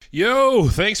Yo,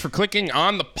 thanks for clicking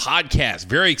on the podcast.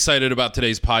 Very excited about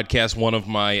today's podcast. One of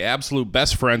my absolute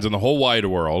best friends in the whole wide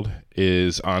world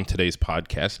is on today's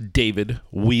podcast, David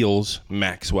Wheels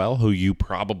Maxwell, who you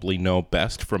probably know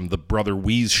best from the Brother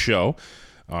Weeze show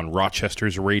on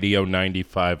Rochester's Radio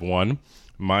 95.1,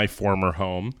 my former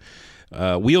home.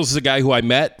 Wheels is a guy who I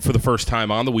met for the first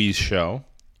time on the Weeze show,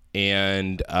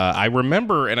 and I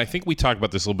remember, and I think we talked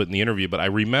about this a little bit in the interview, but I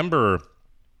remember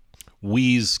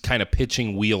Weeze kind of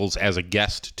pitching Wheels as a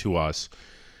guest to us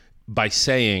by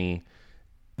saying,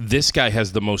 this guy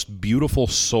has the most beautiful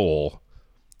soul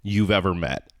you've ever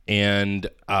met. And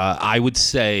I would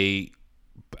say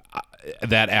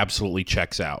that absolutely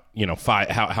checks out. You know,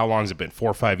 how long has it been?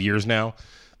 4 or 5 years now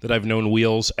that I've known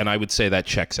Wheels, and I would say that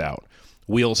checks out.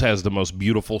 Wheels has the most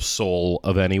beautiful soul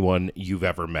of anyone you've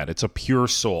ever met. It's a pure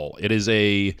soul. He's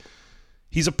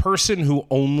a person who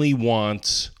only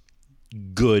wants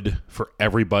good for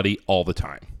everybody all the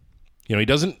time. You know,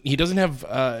 he doesn't have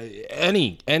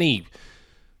any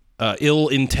ill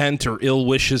intent or ill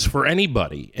wishes for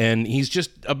anybody, and he's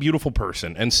just a beautiful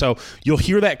person. And so you'll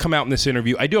hear that come out in this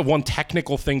interview. I do have one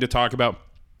technical thing to talk about.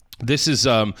 This is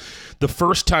the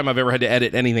first time I've ever had to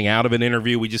edit anything out of an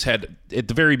interview. We just had, at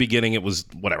the very beginning, it was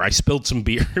whatever. I spilled some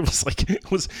beer.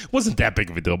 It wasn't that big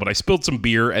of a deal, but I spilled some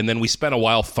beer, and then we spent a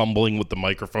while fumbling with the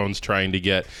microphones trying to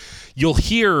get. You'll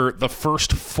hear the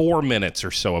first 4 minutes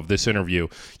or so of this interview.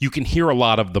 You can hear a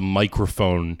lot of the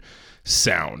microphone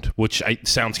sound, which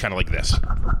sounds kind of like this,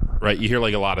 right? You hear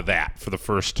like a lot of that for the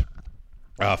first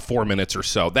 4 minutes or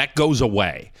so. That goes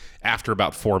away after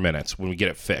about 4 minutes when we get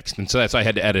it fixed. And so that's I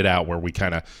had to edit out where we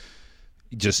kind of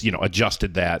just,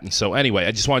 adjusted that. And so anyway,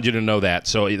 I just wanted you to know that.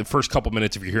 So the first couple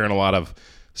minutes, if you're hearing a lot of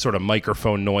sort of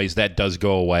microphone noise, that does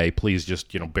go away. Please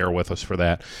just, bear with us for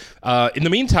that. In the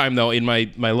meantime, though, in my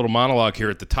little monologue here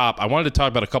at the top, I wanted to talk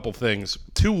about a couple things.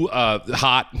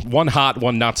 One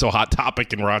not so hot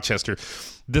topic in Rochester.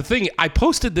 The thing, I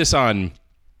posted this on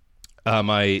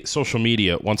my social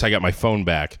media once I got my phone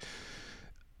back,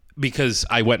 because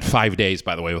I went 5 days,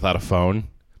 by the way, without a phone.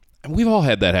 And we've all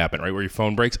had that happen, right, where your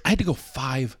phone breaks. I had to go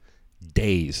 5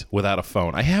 days without a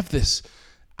phone. I have,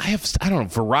 I don't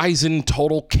know, Verizon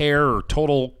Total Care or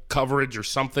Total Coverage or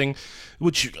something,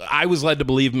 which I was led to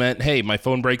believe meant, hey, my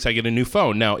phone breaks, I get a new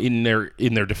phone. Now, in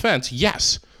their defense,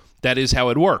 yes, that is how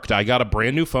it worked. I got a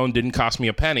brand new phone, didn't cost me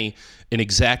a penny, an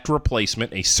exact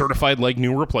replacement, a certified like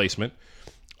new replacement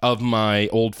of my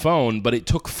old phone, but it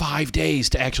took 5 days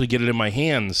to actually get it in my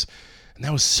hands, and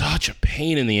that was such a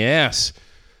pain in the ass.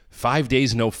 5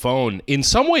 days no phone. In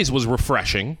some ways was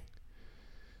refreshing,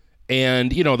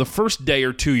 and the first day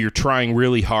or two you're trying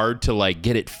really hard to like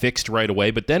get it fixed right away,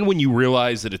 but then when you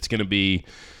realize that it's going to be,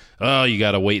 you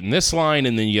got to wait in this line,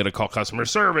 and then you got to call customer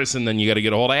service, and then you got to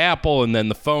get a hold of Apple, and then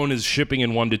the phone is shipping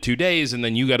in 1 to 2 days, and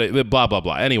then you got to blah blah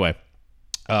blah. Anyway,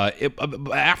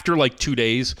 after like 2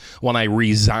 days, when I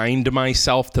resigned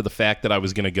myself to the fact that I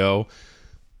was going to go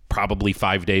probably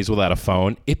 5 days without a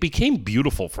phone, it became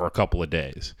beautiful for a couple of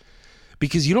days,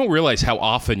 because you don't realize how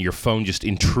often your phone just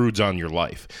intrudes on your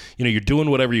life. You're doing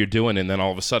whatever you're doing, and then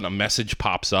all of a sudden a message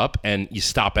pops up and you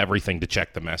stop everything to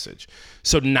check the message.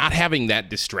 So not having that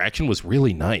distraction was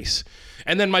really nice.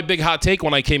 And then my big hot take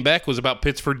when I came back was about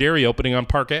Pittsford Dairy opening on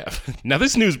Park Ave. Now,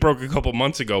 this news broke a couple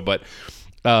months ago, but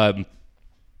I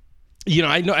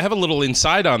have a little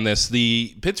inside on this.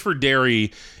 The Pittsford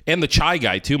Dairy and the Chai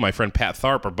Guy, too, my friend Pat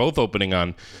Tharp, are both opening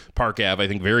on Park Ave, I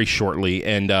think, very shortly.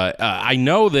 And I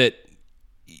know that,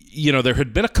 there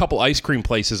had been a couple ice cream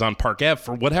places on Park Ave.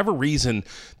 For whatever reason,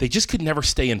 they just could never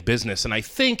stay in business. And I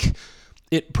think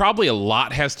it probably a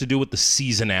lot has to do with the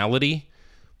seasonality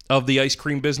of the ice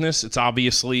cream business. It's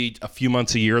obviously a few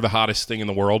months a year, the hottest thing in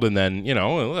the world. And then,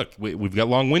 look, we've got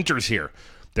long winters here.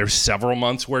 There's several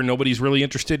months where nobody's really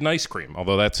interested in ice cream,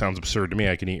 although that sounds absurd to me.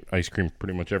 I can eat ice cream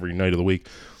pretty much every night of the week.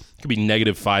 It could be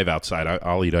 -5 outside.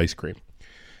 I'll eat ice cream.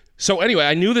 So anyway,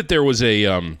 I knew that there was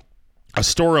a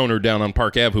store owner down on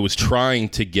Park Ave who was trying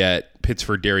to get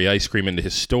Pittsford Dairy ice cream into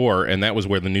his store, and that was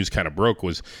where the news kind of broke.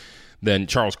 Was then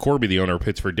Charles Corby, the owner of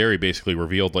Pittsford Dairy, basically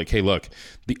revealed, like, hey, look,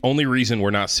 the only reason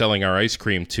we're not selling our ice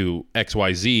cream to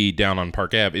XYZ down on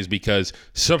Park Ave is because,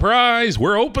 surprise,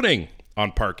 we're opening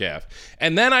on Park Ave.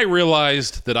 And then I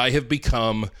realized that I have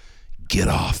become get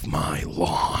off my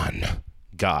lawn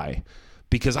guy,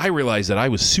 because I realized that I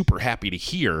was super happy to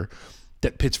hear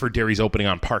that Pittsford Dairy's opening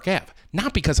on Park Ave.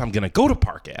 Not because I'm going to go to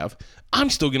Park Ave. I'm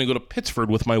still going to go to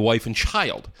Pittsford with my wife and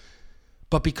child.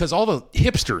 But because all the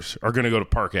hipsters are going to go to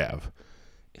Park Ave.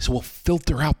 So we'll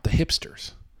filter out the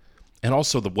hipsters. And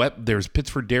also there's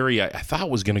Pittsford Dairy. I thought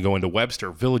was going to go into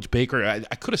Webster, Village Bakery. I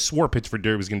could have swore Pittsford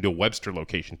Dairy was going to do a Webster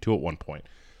location too at one point.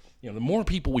 the more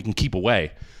people we can keep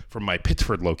away from my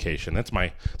Pittsford location. That's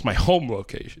my home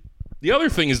location. The other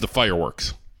thing is the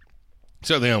fireworks. It's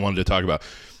the other thing I wanted to talk about.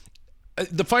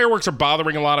 The fireworks are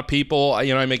bothering a lot of people.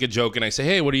 I make a joke and I say,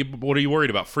 hey, what are you worried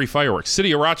about? Free fireworks.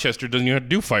 City of Rochester doesn't even have to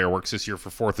do fireworks this year for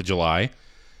 4th of July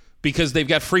because they've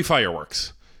got free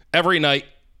fireworks every night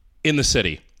in the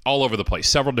city, all over the place,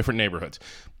 several different neighborhoods.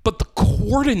 But the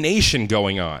coordination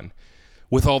going on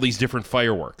with all these different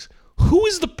fireworks, who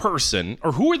is the person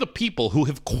or who are the people who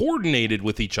have coordinated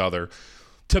with each other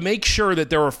to make sure that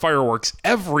there are fireworks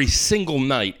every single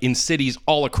night in cities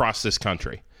all across this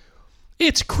country?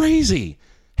 It's crazy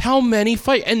how many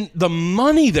and the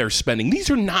money they're spending. These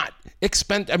are not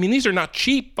these are not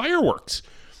cheap fireworks.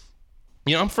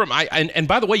 I'm from and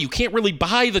by the way, you can't really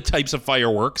buy the types of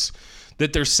fireworks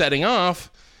that they're setting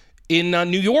off in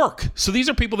New York. So these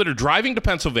are people that are driving to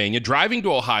Pennsylvania, driving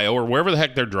to Ohio, or wherever the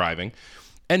heck they're driving,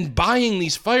 and buying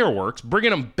these fireworks,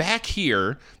 bringing them back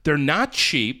here. They're not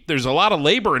cheap. There's a lot of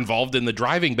labor involved in the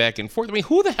driving back and forth.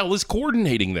 Who the hell is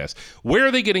coordinating this? Where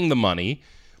are they getting the money?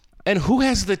 And who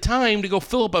has the time to go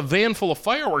fill up a van full of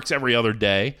fireworks every other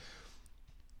day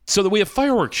so that we have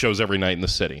fireworks shows every night in the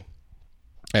city?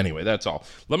 Anyway, that's all.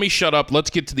 Let me shut up.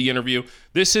 Let's get to the interview.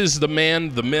 This is the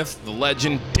man, the myth, the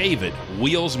legend, David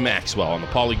Wheels Maxwell on the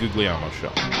Pauly Guglielmo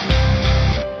Show.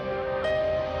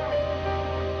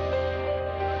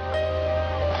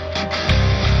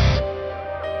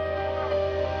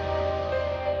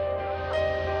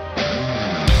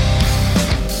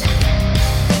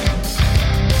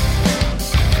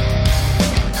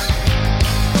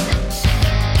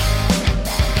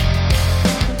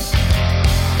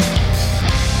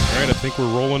 I think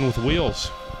we're rolling with wheels.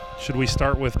 Should we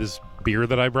start with this beer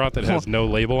that I brought that has no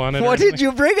label on it? What did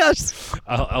you bring us?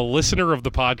 A listener of the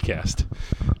podcast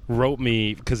wrote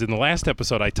me, because in the last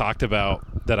episode I talked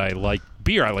about that I like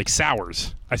beer. I like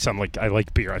sours. I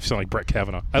like beer. I sound like Brett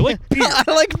Kavanaugh. I like beer.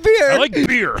 I like beer. I like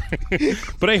beer.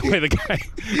 But anyway, the guy,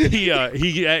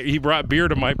 he brought beer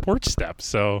to my porch step.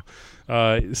 So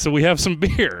we have some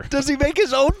beer. Does he make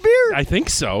his own beer? I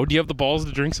think so. Do you have the balls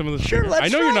to drink some of this Sure, beer? let's I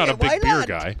know you're try not a it. big Why beer not?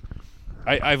 guy.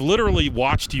 I've literally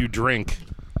watched you drink.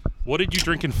 What did you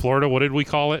drink in Florida? What did we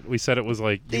call it? We said it was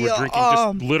like you were drinking,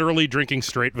 just literally drinking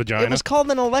straight vagina. It was called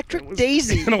an electric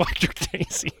daisy. An electric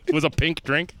daisy. It was a pink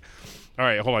drink. All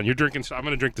right, hold on. You're drinking. I'm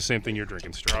going to drink the same thing you're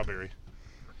drinking, strawberry.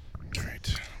 All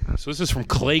right. So this is from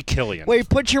Clay Killian. Wait,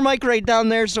 put your mic right down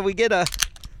there so we get a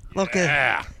look at.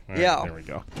 Yeah. All right, Yeah. There we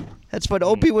go. That's what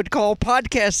Opie would call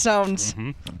podcast sounds.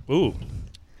 Mm-hmm. Ooh,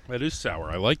 that is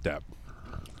sour. I like that.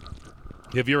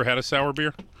 Have you ever had a sour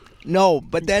beer? No,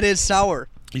 but that is sour.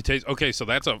 You taste okay. So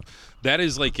that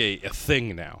is like a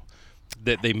thing now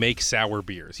that they make sour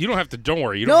beers. You don't have to. Don't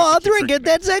worry. You don't No, have to I'll keep drink it.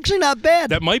 That's actually not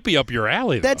bad. That might be up your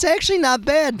alley. Though. That's actually not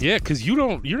bad. Yeah, because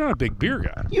you're not a big beer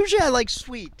guy. Usually I like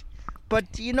sweet, but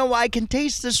I can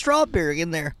taste the strawberry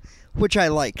in there, which I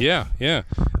like. Yeah,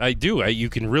 I do. You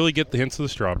can really get the hints of the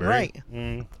strawberry. Right.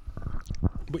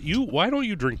 But why don't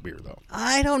you drink beer though?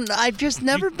 I don't know. I've just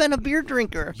never been a beer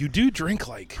drinker. You do drink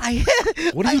like.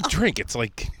 What do you drink? It's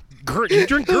like you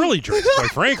drink girly drinks,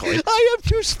 quite frankly. I have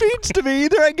two speeds to me.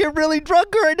 Either I get really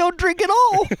drunk or I don't drink at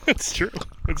all. It's true.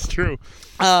 It's true.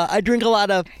 I drink a lot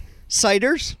of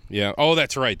ciders. Yeah. Oh,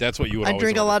 that's right. That's what you would I always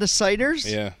drink order. a lot of ciders.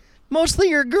 Yeah. Mostly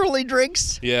your girly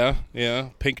drinks. Yeah.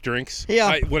 Pink drinks.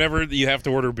 Yeah. Whenever you have to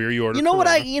order beer, you order. You know what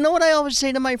Corona. I always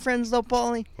say to my friends though,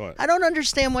 Pauly? What? I don't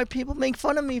understand why people make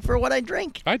fun of me for what I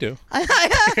drink. I do. I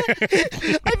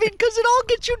mean, because it all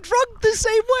gets you drunk the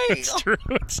same way. It's true.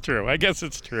 It's true. I guess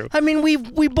it's true. I mean, we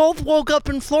both woke up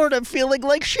in Florida feeling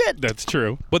like shit. That's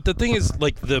true. But the thing is,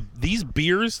 like these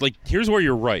beers, like here's where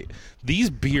you're right. These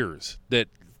beers that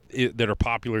are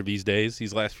popular these days,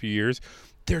 these last few years,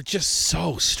 they're just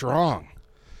so strong.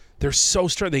 They're so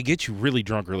strong. They get you really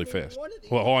drunk really fast.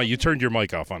 Well, hold on. You turned your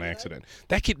mic off on accident.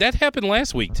 That happened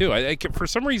last week, too. For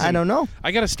some reason, I don't know.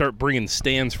 I got to start bringing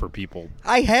stands for people.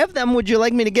 I have them. Would you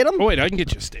like me to get them? Oh, wait. I can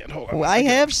get you a stand. Hold on. Well, I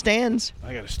have stands.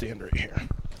 I got a stand right here.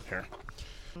 Here.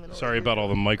 Sorry about all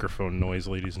the microphone noise,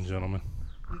 ladies and gentlemen.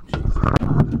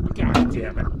 God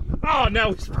damn it. Oh,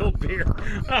 now we spilled beer.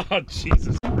 Oh,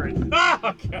 Jesus Christ.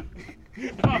 Oh, God.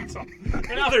 Oh,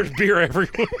 now there's beer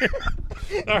everywhere.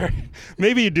 All right.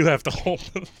 Maybe you do have to hold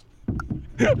them.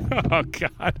 Oh,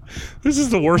 God. This is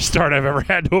the worst start I've ever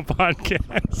had to a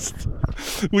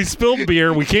podcast. We spilled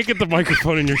beer. We can't get the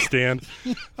microphone in your stand.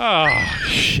 Oh,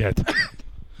 shit.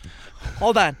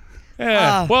 Hold on.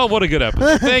 Yeah. Well, what a good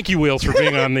episode. Thank you, Wheels, for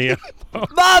being on the... Mom,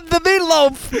 the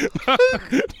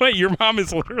meatloaf. Wait, your mom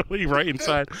is literally right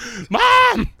inside.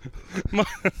 Mom! All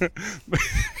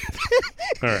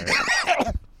right.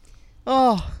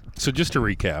 Oh, So just to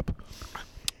recap,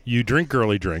 you drink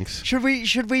girly drinks. should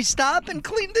we stop and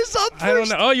clean this up first? I don't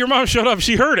know. Oh, your mom showed up.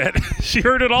 She heard it. She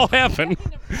heard it all happen.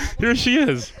 Here she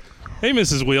is. Hey,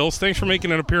 Mrs. Wheels. Thanks for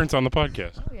making an appearance on the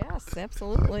podcast. Oh, yes,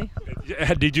 absolutely.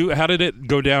 How did it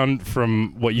go down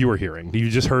from what you were hearing? You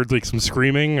just heard like some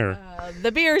screaming or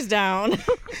The beer's down.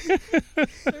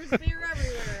 There's beer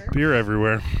everywhere. beer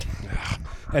everywhere?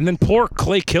 And then poor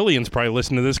Clay Killian's probably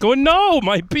listening to this going, "No,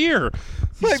 my beer.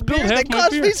 You My spilled beer half that my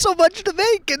cost beer." me so much to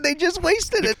make, and they just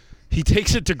wasted it. He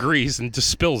takes it to Greece and just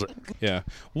spills it. Yeah.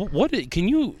 Can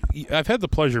you? I've had the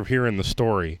pleasure of hearing the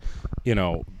story,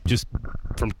 just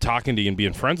from talking to you and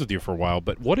being friends with you for a while.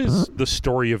 But what is the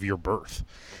story of your birth?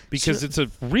 Because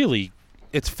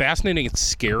it's fascinating. It's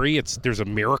scary. There's a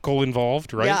miracle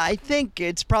involved, right? Yeah, I think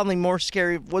it's probably more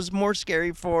scary. Was more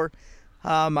scary for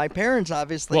my parents,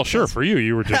 obviously. Well, sure, for you.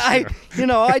 You were just.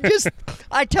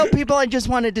 I tell people I just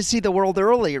wanted to see the world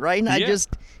early, right? And I Yeah. just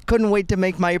couldn't wait to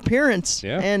make my appearance.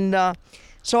 Yeah. And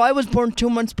so I was born 2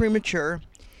 months premature.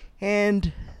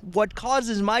 And what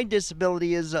causes my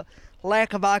disability is a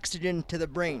lack of oxygen to the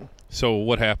brain. So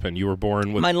what happened? You were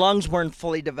born with. My lungs weren't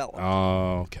fully developed.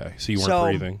 Oh, okay. So you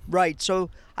weren't breathing. Right. So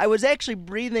I was actually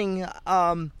breathing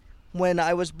when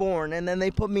I was born, and then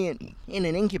they put me in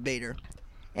an incubator.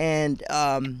 And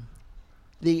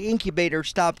the incubator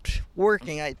stopped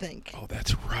working, I think. Oh,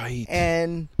 that's right.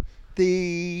 And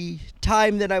the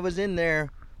time that I was in there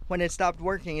when it stopped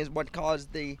working is what caused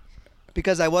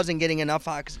because I wasn't getting enough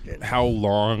oxygen. How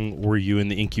long were you in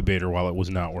the incubator while it was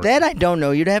not working? That I don't know.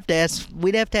 We'd have to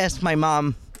ask my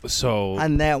mom So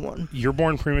on that one. you're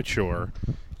born premature.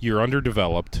 You're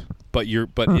underdeveloped, but in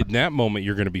that moment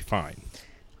you're going to be fine.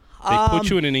 They put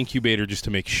you in an incubator just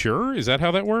to make sure. Is that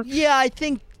how that works? Yeah, I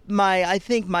think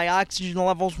my oxygen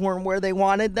levels weren't where they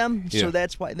wanted them, Yeah. so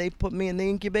that's why they put me in the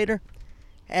incubator.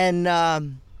 And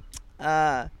then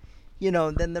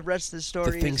the rest of the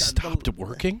story. The thing is stopped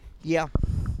working. Yeah.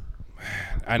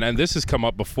 And this has come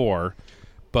up before,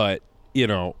 but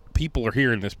people are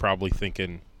hearing this probably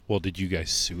thinking, well, did you guys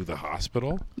sue the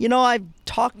hospital? I've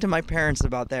talked to my parents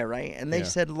about that, right? And they Yeah.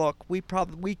 said, look, we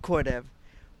could have,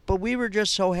 but we were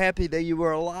just so happy that you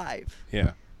were alive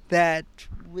Yeah. that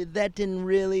didn't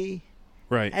really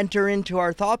Right. enter into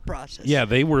our thought process. Yeah,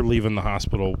 they were leaving the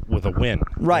hospital with a win.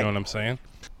 Right. You know what I'm saying?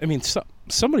 I mean,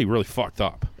 somebody really fucked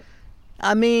up.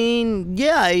 I mean,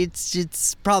 yeah,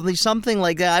 it's probably something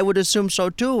like that. I would assume so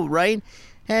too, right?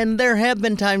 And there have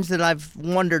been times that I've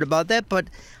wondered about that, but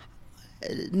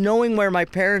knowing where my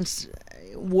parents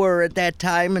were at that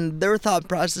time and their thought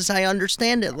process, I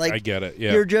understand it. Like, I get it.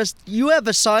 Yeah. you have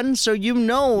a son, so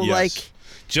Yes. like.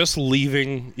 Just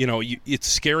leaving, it's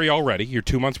scary already. You're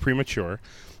 2 months premature.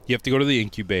 You have to go to the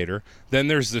incubator. Then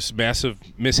there's this massive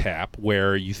mishap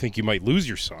where you think you might lose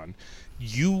your son.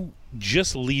 You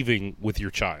just leaving with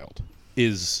your child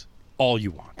is all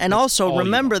you want. And That's also all you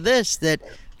remember want. this, that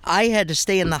I had to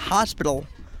stay in the hospital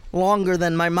longer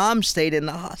than my mom stayed in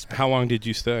the hospital. How long did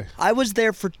you stay? I was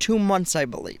there for 2 months, I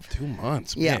believe. 2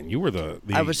 months. Yeah. Man, you were the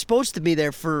I was supposed to be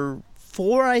there for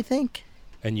 4, I think.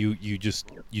 And you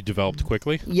developed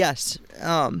quickly? Yes.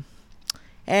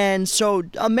 And so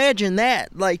imagine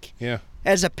that, like, Yeah.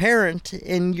 as a parent,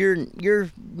 and you're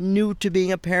new to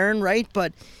being a parent, right?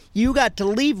 But you got to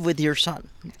leave with your son,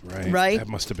 right? That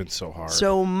must have been so hard.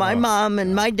 So my Oh, mom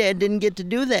and my dad didn't get to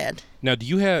do that. Now, do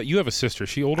you have a sister? Is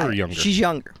she older or younger? She's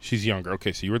younger. She's younger.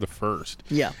 Okay, so you were the first.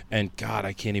 Yeah. And God,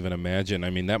 I can't even imagine.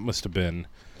 I mean, it must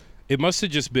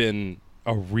have just been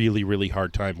a really, really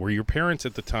hard time. Were your parents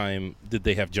at the time, did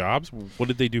they have jobs? What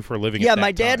did they do for a living? Yeah,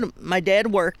 at that time? my dad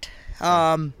worked,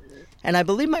 and I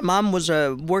believe my mom was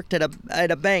worked at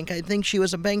a bank. I think she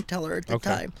was a bank teller at the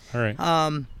time. All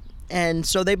right. And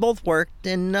so they both worked,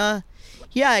 and I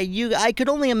could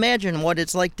only imagine what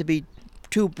it's like to be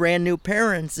two brand new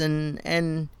parents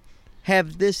and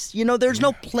have this. There's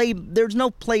no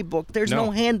playbook, there's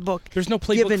no handbook. There's no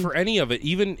playbook given- for any of it,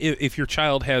 even if your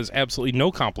child has absolutely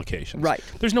no complications. Right.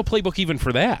 There's no playbook even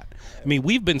for that. I mean,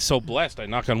 we've been so blessed. I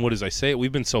knock on wood as I say it.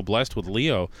 We've been so blessed with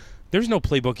Leo. There's no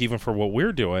playbook even for what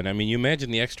we're doing. I mean, you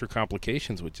imagine the extra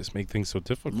complications would just make things so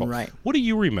difficult. Right. What do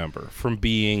you remember from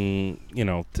being,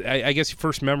 I guess your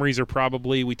first memories are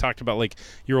probably, we talked about like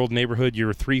your old neighborhood. You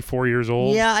were 3-4 years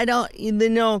old. Yeah, I don't.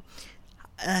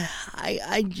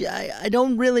 I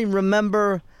don't really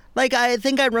remember. Like, I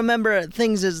think I remember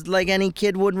things as like any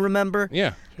kid would remember.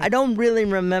 Yeah. I don't really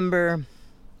remember.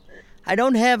 I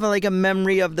don't have like a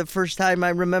memory of the first time I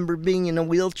remember being in a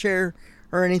wheelchair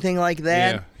or anything like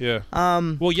that. Yeah.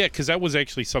 Well, yeah, because that was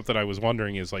actually something I was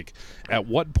wondering is like, at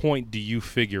what point do you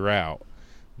figure out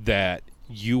that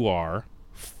you are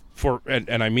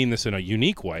and I mean this in a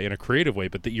unique way, in a creative way,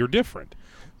 but that you're different.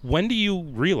 When do you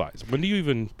realize? When do you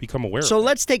even become aware So of that?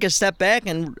 let's take a step back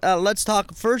and let's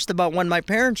talk first about when my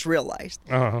parents realized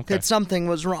Okay. that something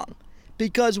was wrong.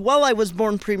 Because while I was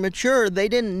born premature, they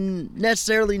didn't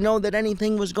necessarily know that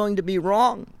anything was going to be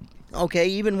wrong. Okay,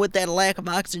 even with that lack of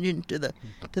oxygen to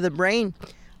the brain.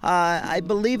 I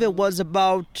believe it was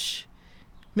about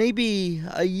maybe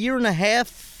a year and a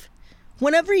half.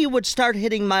 Whenever you would start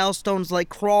hitting milestones like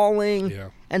crawling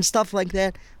and stuff like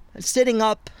that, sitting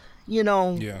up, you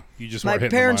know. Yeah, you just My weren't hitting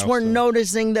the parents weren't milestone.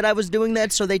 noticing that I was doing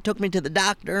that, so they took me to the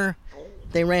doctor.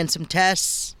 They ran some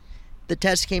tests. The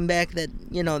test came back that,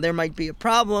 you know, there might be a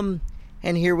problem,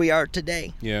 and here we are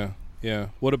today. Yeah, yeah.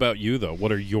 What about you though?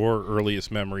 What are your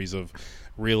earliest memories of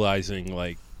realizing,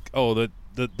 like, oh, that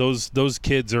those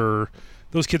kids are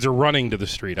running to the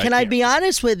street? Can I can't- be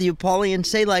honest with you, Pauly, and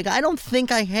say, like, I don't think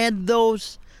I had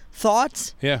those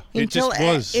thoughts Yeah, it until just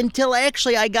was. until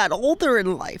actually I got older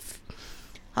in life.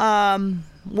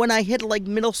 When I hit like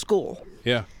middle school,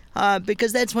 Yeah,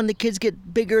 because that's when the kids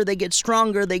get bigger, they get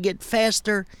stronger, they get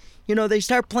faster. You know, they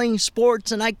start playing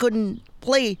sports, and I couldn't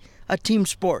play a team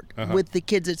sport with the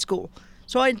kids at school.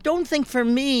 So I don't think for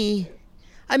me,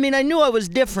 I mean, I knew I was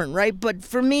different, right? But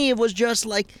for me, it was just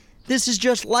like, this is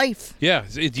just life. yeah.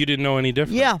 You didn't know any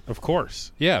different. Yeah. Of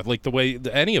course. Yeah, like the way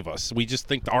any of us, we just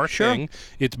think our Sure. thing.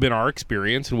 It's been our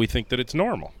experience, and we think that it's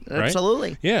normal. Right?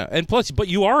 Absolutely. Yeah, and plus, but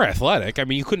you are athletic. I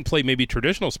mean, you couldn't play maybe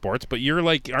traditional sports, but you're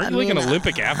like, aren't you like an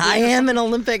Olympic athlete? I am an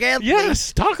Olympic athlete.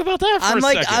 Yes, talk about that for a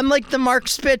second. I'm like the Mark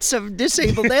Spitz of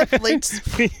disabled athletes.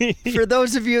 For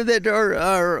those of you that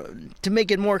are to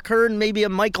make it more current, maybe a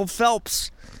Michael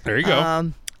Phelps. There you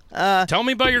go. Tell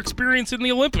me about your experience in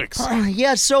the Olympics.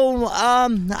 Yeah, so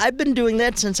I've been doing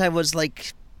that since I was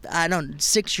like, I don't know,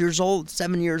 6 years old,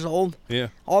 7 years old, Yeah,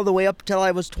 all the way up till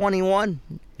I was 21.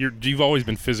 you've always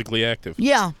been physically active.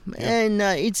 Yeah, and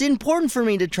it's important for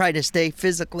me to try to stay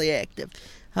physically active,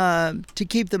 to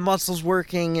keep the muscles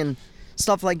working and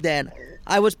stuff like that.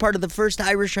 I was part of the first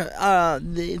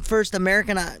the first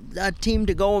American team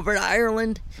to go over to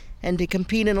Ireland and to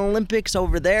compete in Olympics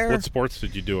over there. What sports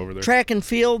did you do over there? Track and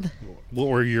field. What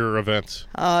were your events?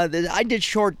 I did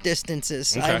short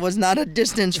distances. I Okay. was not a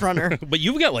distance runner. But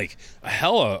you've got like a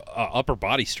hella upper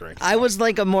body strength. I was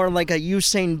like more like a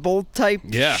Usain Bolt type,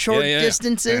 Yeah, short yeah.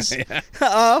 distances,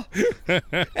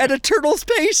 at a turtle's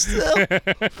pace.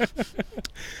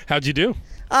 How'd you do?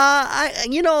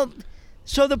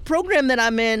 So the program that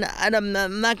I'm in, I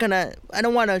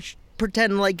don't want to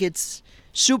pretend like it's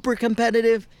super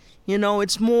competitive. You know,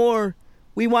 it's more,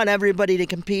 we want everybody to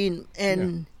compete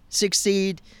and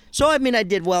succeed. So, I mean, I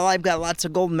did well. I've got lots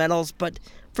of gold medals, but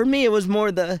for me, it was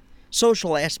more the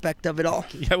social aspect of it all.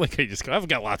 Yeah, like I've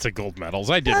got lots of gold medals.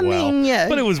 I did I well, mean, yeah.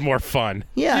 but it was more fun.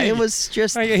 Yeah, it was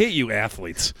just... I hate you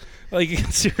athletes. Like,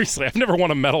 seriously, I've never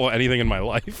won a medal or anything in my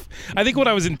life. I think when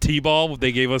I was in T-ball,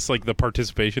 they gave us, like, the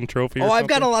participation trophy or Oh, I've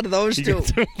got a something. lot of those, You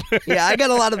too. got Yeah, I got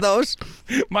a lot of those.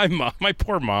 My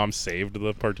poor mom saved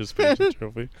the participation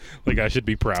trophy. Like, I should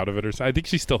be proud of it or something. I think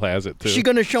she still has it, too. Is she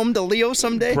going to show them to Leo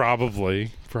someday?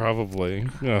 Probably.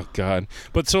 Oh, God.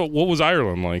 But so, what was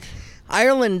Ireland like?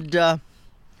 Ireland, I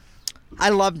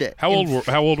loved it. How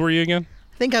old were you again?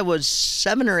 I think I was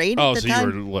 7 or 8 Oh, at the so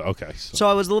time. you were okay. So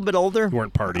I was a little bit older. You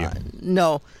weren't partying.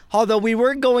 No, although we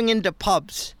were going into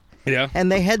pubs, Yeah.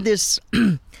 and they had this,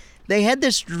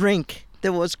 drink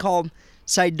that was called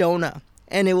Sidona,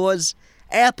 and it was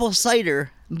apple cider,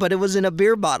 but it was in a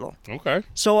beer bottle. Okay.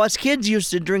 So us kids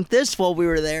used to drink this while we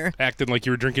were there. Acting like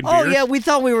you were drinking beer. Oh yeah, we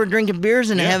thought we were drinking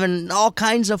beers and Yeah. having all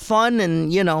kinds of fun,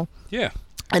 and Yeah.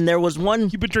 And there was one.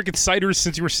 You've been drinking ciders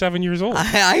since you were 7 years old.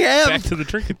 I am. Back to the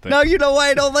drinking thing. No, you know why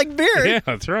I don't like beer? Yeah,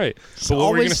 that's right. So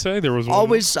what were you going to say? There was one.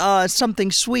 Always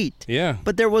something sweet. Yeah.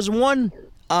 But there was one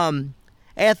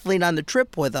athlete on the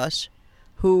trip with us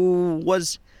who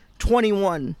was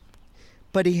 21,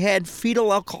 but he had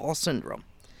fetal alcohol syndrome.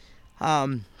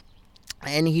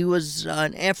 And he was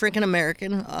an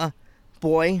African-American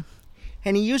boy,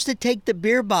 and he used to take the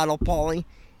beer bottle, Pauly,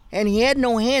 and he had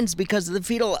no hands because of the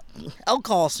fetal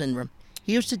alcohol syndrome.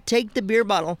 He used to take the beer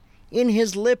bottle in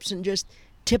his lips and just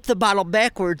tip the bottle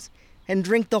backwards and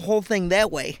drink the whole thing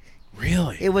that way.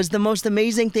 Really? It was the most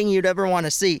amazing thing you'd ever want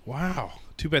to see. Wow.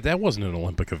 Too bad that wasn't an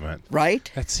Olympic event.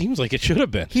 Right? That seems like it should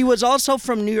have been. He was also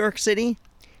from New York City,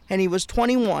 and he was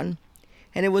 21,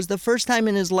 and it was the first time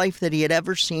in his life that he had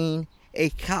ever seen a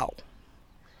cow.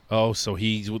 Oh, so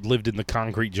he lived in the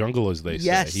concrete jungle, as they say.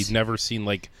 Yes. He'd never seen,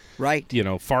 like, Right.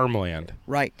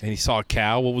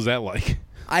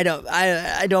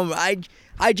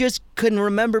 I just couldn't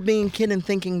remember being a kid and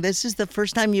thinking, this is the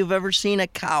first time you've ever seen a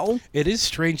cow. It is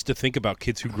strange to think about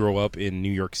kids who grow up in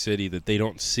New York City that they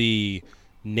don't see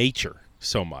nature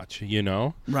so much, you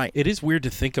know? Right. It is weird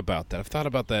to think about that. I've thought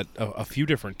about that a few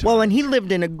different times. Well, and he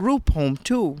lived in a group home,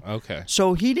 too. Okay.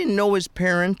 So he didn't know his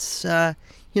parents.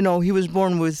 He was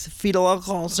born with fetal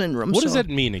alcohol syndrome. What does that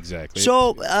mean exactly?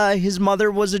 So his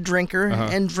mother was a drinker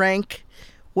and drank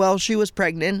while she was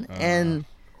pregnant, and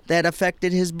that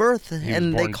affected his birth. He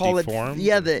and was they born call deformed?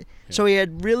 it So he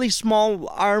had really small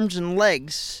arms and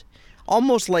legs,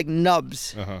 almost like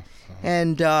nubs.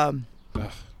 And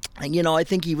I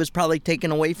think he was probably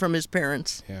taken away from his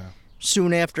parents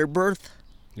soon after birth.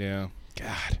 Yeah.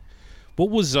 God. What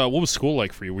was school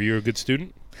like for you? Were you a good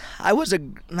student? I was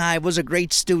a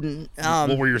great student.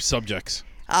 What were your subjects?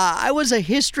 I was a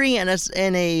history and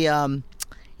a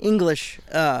English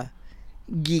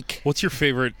geek. What's your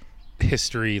favorite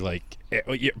history,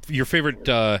 your favorite,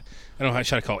 I don't know how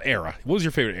should I call it, era? What was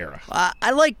your favorite era? I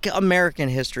like American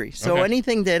history. So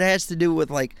anything that has to do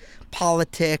with like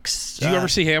politics. Did you ever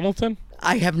see Hamilton?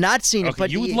 I have not seen it,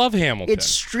 but you would love Hamilton.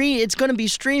 It's going to be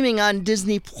streaming on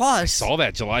Disney Plus. I saw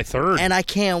that July 3rd. And I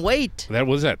can't wait. That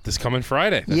was this coming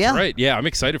Friday. That's right. Yeah, I'm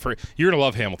excited for it. You're going to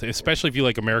love Hamilton, especially if you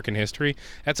like American history.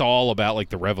 That's all about like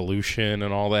the Revolution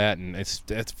and all that, and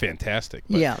that's fantastic.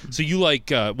 But, yeah. So you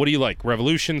like what do you like?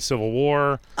 Revolution, Civil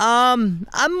War? I'm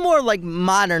more like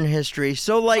modern history.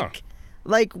 So like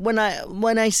when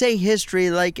I say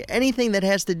history, like anything that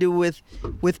has to do with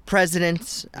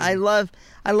presidents, I love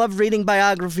reading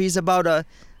biographies about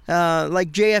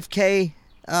like JFK.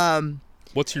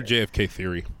 What's your JFK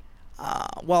theory?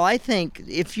 Well, I think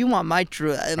if you want my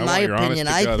my opinion,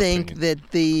 I think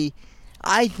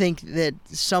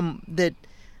that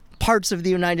parts of the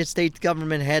United States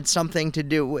government had something to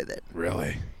do with it.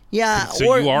 Really? Yeah,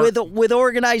 So with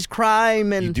organized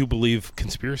crime and you do believe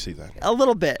conspiracy then? A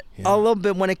little bit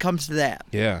when it comes to that.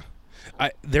 Yeah,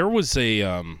 there was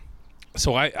a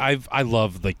so I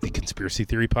love like the conspiracy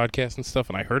theory podcast and stuff,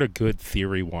 and I heard a good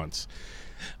theory once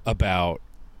about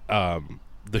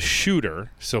the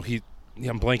shooter. So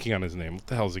I'm blanking on his name. What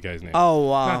the hell is the guy's name? Oh,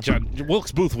 wow. Not John.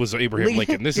 Wilkes Booth was Abraham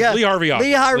Lincoln. This is Lee Harvey Oswald.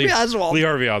 Lee Harvey Oswald. Lee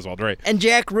Harvey Oswald, right. And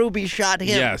Jack Ruby shot him.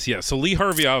 Yes. So Lee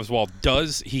Harvey Oswald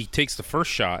he takes the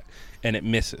first shot and it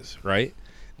misses, right?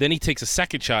 Then he takes a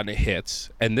second shot and it hits,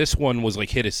 and this one was like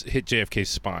hit JFK's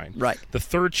spine. Right. The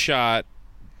third shot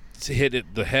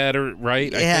hit the head,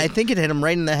 right? Yeah, I think it hit him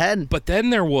right in the head. But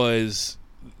then there were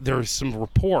some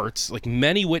reports, like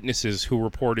many witnesses who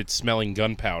reported smelling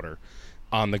gunpowder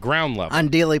on the ground level. On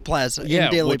Dealey Plaza.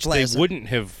 Which they wouldn't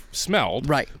have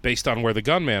smelled based on where the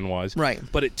gunman was. Right.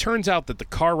 But it turns out that the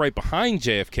car right behind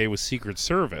JFK was Secret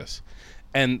Service.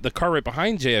 And the car right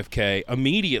behind JFK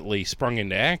immediately sprung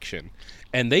into action.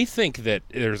 And they think that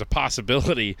there's a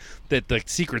possibility that the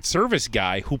Secret Service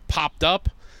guy who popped up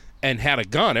and had a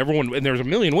gun, and there's a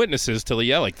million witnesses to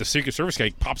like the Secret Service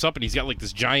guy pops up and he's got like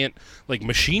this giant like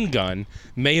machine gun,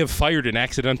 may have fired an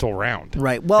accidental round.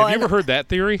 Right. Well, have you ever heard that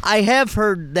theory? I have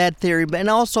heard that theory, and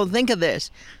also think of this: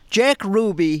 Jack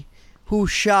Ruby, who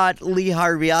shot Lee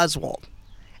Harvey Oswald,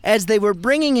 as they were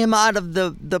bringing him out of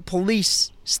the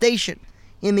police station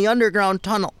in the underground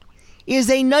tunnel, is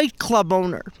a nightclub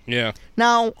owner. Yeah.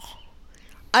 Now,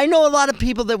 I know a lot of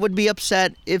people that would be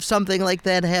upset if something like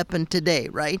that happened today,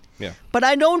 right? Yeah. But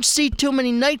I don't see too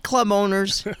many nightclub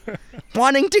owners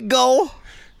wanting to go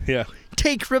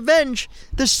take revenge.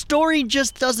 The story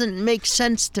just doesn't make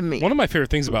sense to me. One of my favorite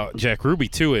things about Jack Ruby,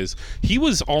 too, is he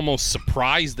was almost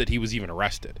surprised that he was even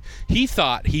arrested. He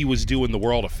thought he was doing the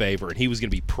world a favor and he was going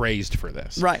to be praised for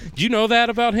this. Right. Do you know that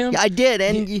about him? I did.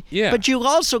 But you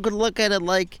also could look at it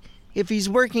like if he's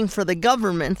working for the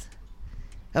government,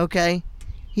 okay,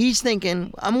 he's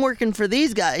thinking, I'm working for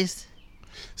these guys.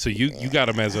 So you got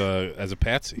him as a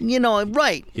patsy.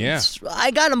 Right. Yeah.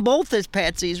 I got them both as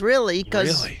patsies, really.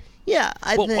 Really? Yeah.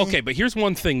 Okay, but here's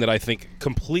one thing that I think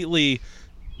completely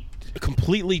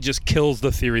just kills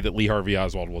the theory that Lee Harvey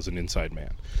Oswald was an inside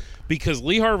man. Because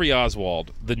Lee Harvey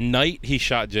Oswald, the night he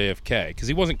shot JFK, because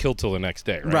he wasn't killed till the next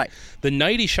day, right? Right. The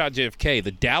night he shot JFK,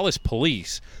 the Dallas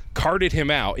police carted him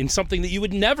out in something that you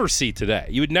would never see today.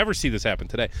 You would never see this happen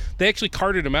today. They actually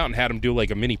carted him out and had him do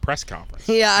like a mini press conference.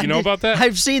 Yeah. You know about that?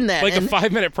 I've seen that. Like a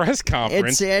 5-minute press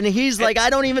conference. And he's like, I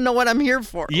don't even know what I'm here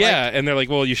for. Yeah, and they're like,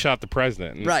 well, you shot the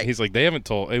president. And right. He's like, I haven't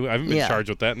been charged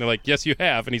with that. And they're like, yes, you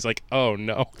have. And he's like, oh,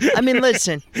 no. I mean,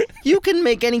 listen, you can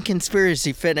make any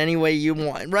conspiracy fit any way you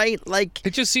want, right? Like,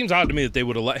 it just seems odd to me that they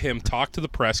would have let him talk to the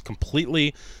press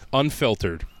completely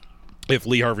unfiltered if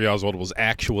Lee Harvey Oswald was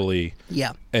actually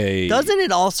Doesn't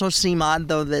it also seem odd,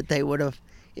 though, that they would have,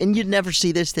 and you'd never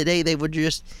see this today. They would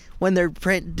just, when they're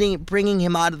bringing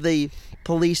him out of the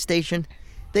police station,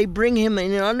 they bring him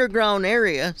in an underground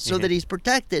area so that he's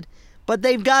protected. But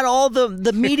they've got all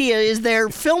the media is there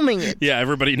filming it. Yeah,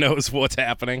 everybody knows what's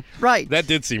happening. Right. That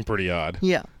did seem pretty odd.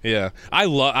 Yeah. Yeah. I'm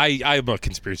a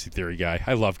conspiracy theory guy.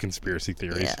 I love conspiracy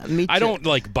theories. Yeah, me too. I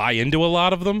don't buy into a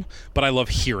lot of them, but I love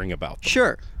hearing about them.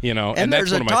 Sure. And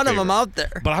there's that's one a of my ton of them favorites. out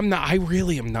there. But I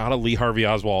really am not a Lee Harvey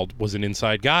Oswald was an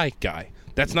inside guy.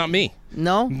 That's not me.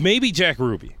 No? Maybe Jack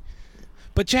Ruby.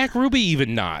 But Jack Ruby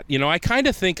even not.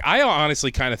 I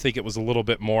honestly kind of think it was a little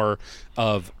bit more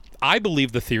of, I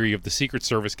believe the theory of the Secret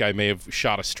Service guy may have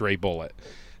shot a stray bullet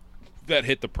that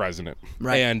hit the president.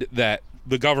 Right. And that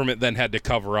the government then had to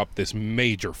cover up this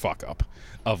major fuck up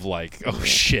of oh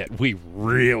shit, we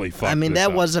really fucked this that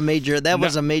up. was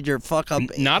a major fuck up.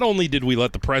 Not only did we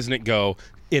let the president go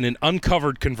in an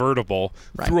uncovered convertible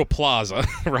through a plaza,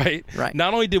 right? Right.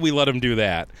 Not only did we let him do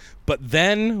that, but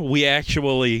then we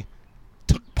actually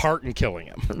took part in killing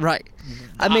him. Right.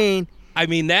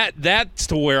 That's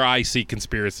to where I see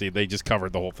conspiracy. They just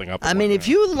covered the whole thing up. If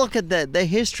you look at the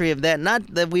history of that, not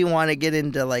that we want to get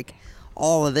into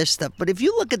all of this stuff, but if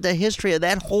you look at the history of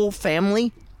that whole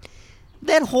family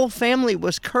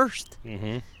was cursed.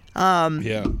 Mm-hmm.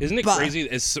 Yeah. Isn't it crazy?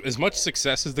 As much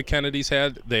success as the Kennedys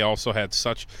had, they also had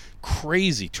such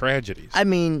crazy tragedies.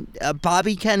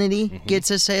 Bobby Kennedy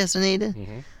gets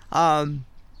assassinated. Mm-hmm.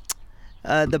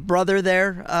 The brother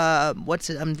there,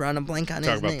 I'm drawing a blank on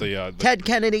his name. Ted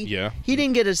Kennedy. Yeah. He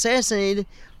didn't get assassinated,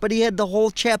 but he had the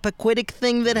whole Chappaquiddick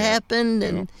thing that happened,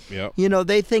 and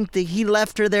they think that he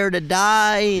left her there to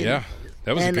die. Yeah.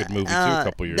 That was a good movie too. A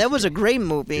couple years. That was a great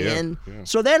movie,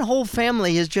 so that whole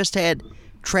family has just had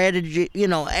tragedy,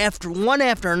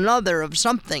 after another of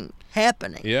something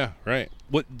happening. Yeah, right.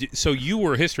 So you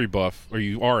were a history buff, or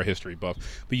you are a history buff,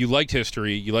 but you liked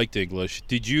history, you liked English.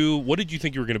 What did you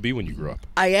think you were going to be when you grew up?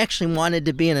 I actually wanted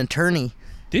to be an attorney.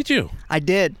 Did you? I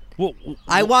did. Well,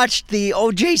 I watched the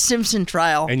O.J. Simpson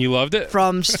trial. And you loved it?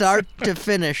 From start to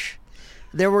finish.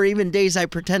 There were even days I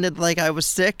pretended like I was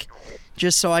sick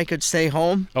just so I could stay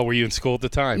home. Oh, were you in school at the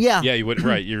time? Yeah. Yeah, you would.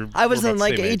 Right. I was in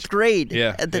 8th grade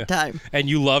at the time. And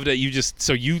you loved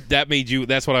it.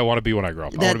 That's what I want to be when I grow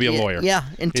up. I want to be a lawyer. Yeah,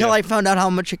 until I found out how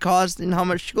much it cost and how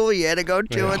much school you had to go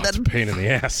to. Yeah, and it's a pain in the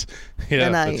ass. Yeah,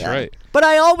 that's right. But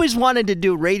I always wanted to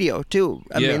do radio, too.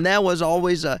 I mean, that was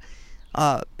always a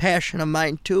passion of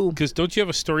mine, too. Because don't you have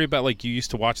a story about, you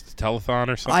used to watch the telethon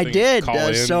or something? I did.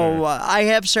 Or... I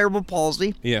have cerebral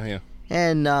palsy. Yeah.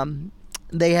 And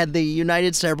they had the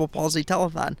United Cerebral Palsy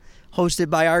Telethon, hosted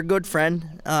by our good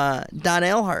friend, Don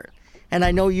Eilhart. And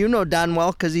I know you know Don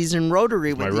well because he's in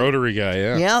Rotary with you. My Rotary guy,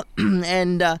 yeah. Yeah,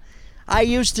 and I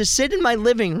used to sit in my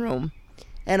living room,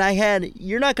 and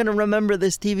you're not going to remember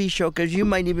this TV show because you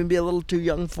might even be a little too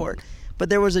young for it, but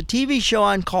there was a TV show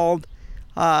on called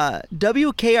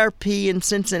WKRP in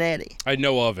Cincinnati. I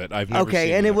know of it. I've never seen it.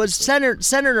 Okay, and it was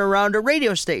centered around a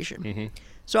radio station. Mm-hmm.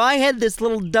 So I had this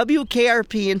little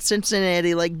WKRP in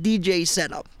Cincinnati DJ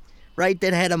setup, right,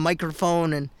 that had a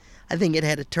microphone and I think it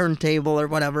had a turntable or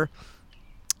whatever.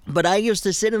 But I used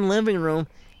to sit in the living room,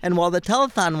 and while the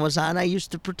telethon was on, I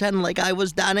used to pretend like I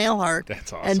was Don Eilhart.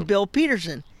 That's awesome. And Bill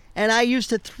Peterson. And I used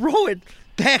to throw it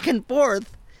back and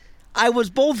forth. I was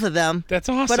both of them. That's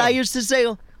awesome. But I used to say,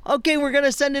 okay, we're going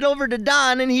to send it over to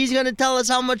Don, and he's going to tell us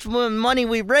how much money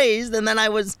we raised. And then I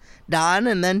was Don,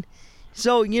 and then...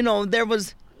 So, there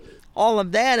was all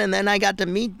of that, and then I got to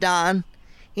meet Don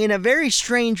in a very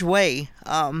strange way.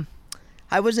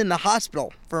 I was in the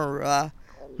hospital for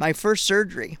my first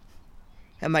surgery,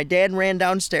 and my dad ran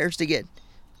downstairs to get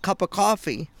a cup of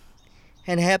coffee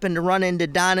and happened to run into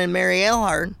Don and Mary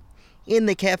Eilhart in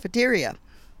the cafeteria.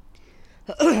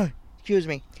 Excuse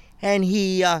me. And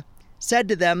he said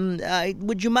to them,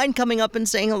 would you mind coming up and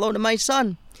saying hello to my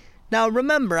son? Now,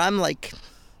 remember, I'm like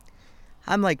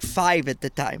 5 at the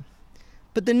time.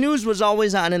 But the news was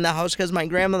always on in the house because my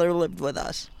grandmother lived with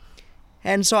us.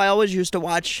 And so I always used to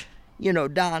watch,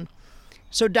 Don.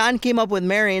 So Don came up with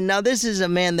Mary, and now this is a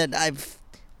man that I've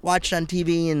watched on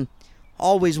TV and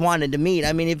always wanted to meet.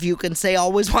 I mean, if you can say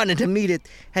always wanted to meet it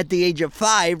at the age of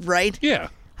 5, right? Yeah.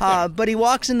 But he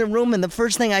walks in the room, and the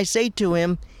first thing I say to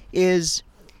him is,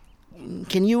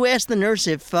 can you ask the nurse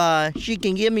if she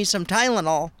can give me some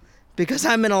Tylenol? Because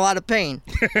I'm in a lot of pain.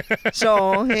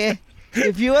 So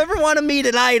if you ever want to meet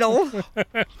an idol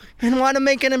and want to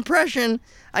make an impression,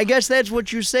 I guess that's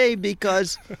what you say,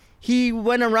 because he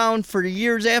went around for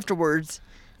years afterwards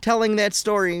telling that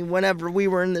story whenever we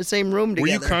were in the same room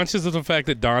together. Were you conscious of the fact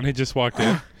that Don had just walked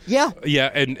in? Yeah.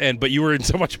 Yeah, but you were in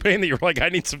so much pain that you were like, I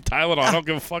need some Tylenol. I don't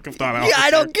give a fuck if Don. Yeah,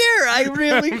 I don't care. I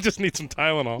really just need some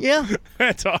Tylenol. Yeah.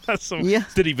 That's awesome. Yeah.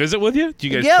 Did he visit with you? Did you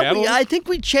guys Yeah, chat? I think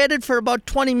we chatted for about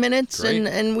 20 minutes, Great.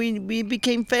 and we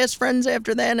became fast friends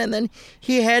after that. And then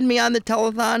he had me on the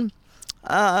telethon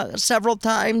several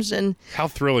times. And How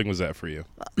thrilling was that for you?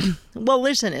 well,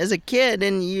 listen, as a kid,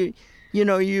 and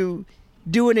you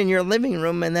do it in your living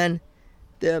room, and then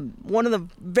one of the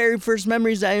very first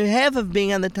memories I have of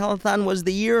being on the telethon was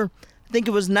the year, I think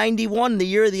it was 91, the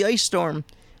year of the ice storm.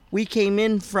 We came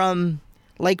in from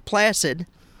Lake Placid,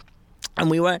 and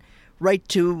we went right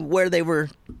to where they were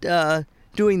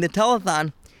doing the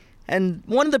telethon. And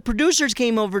one of the producers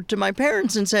came over to my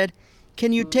parents and said,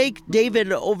 "Can you take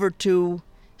David over to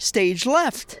stage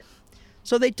left?"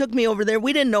 So they took me over there.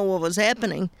 We didn't know what was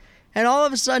happening. And all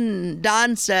of a sudden,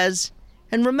 Don says,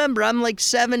 and remember, I'm like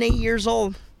 7, 8 years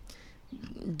old.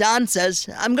 Don says,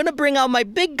 "I'm going to bring out my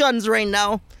big guns right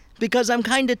now because I'm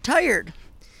kind of tired."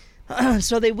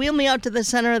 So they wheel me out to the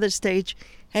center of the stage,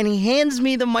 and he hands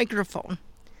me the microphone.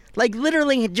 Like,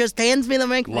 literally, just hands me the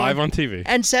microphone. Live on TV.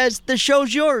 And says, "The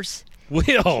show's yours."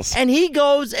 Wheels. And he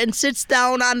goes and sits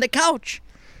down on the couch.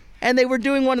 And they were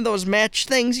doing one of those match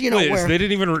things, Wait, where... they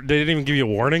didn't even give you a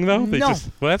warning, though? They No.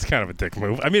 Well, that's kind of a dick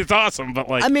move. I mean, it's awesome, but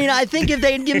like... I mean, I think if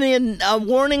they'd given me a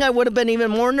warning, I would have been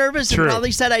even more nervous. True. And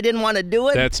probably said I didn't want to do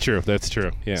it. That's true.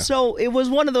 Yeah. So it was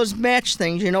one of those match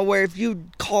things, where if you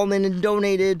called in and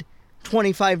donated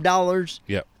 $25,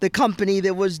 Yep. the company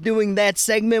that was doing that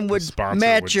segment would sponsor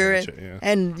match would her, match it, yeah.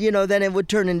 and then it would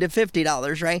turn into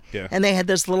 $50, right? Yeah. And they had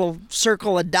this little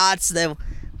circle of dots that,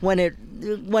 when it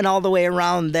went all the way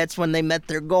around, that's when they met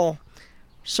their goal.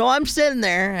 So I'm sitting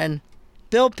there, and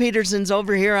Bill Peterson's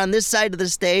over here on this side of the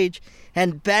stage,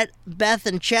 and Beth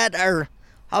and Chet are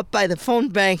up by the phone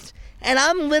bank, and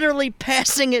I'm literally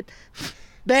passing it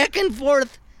back and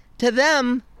forth to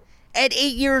them at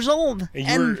 8 years old.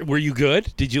 And were you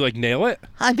good? Did you nail it?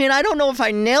 I mean, I don't know if I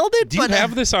nailed it, Do you but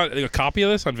have this on a copy of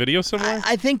this on video somewhere?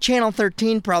 I think Channel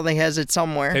 13 probably has it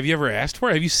somewhere. Have you ever asked for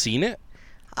it? Have you seen it?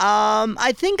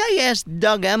 I think I asked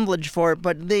Doug Embledge for it,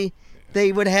 but they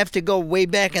would have to go way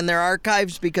back in their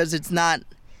archives because it's not,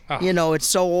 it's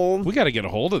so old. We got to get a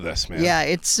hold of this, man. Yeah,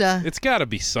 it's got to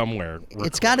be somewhere.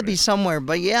 it's got to be somewhere.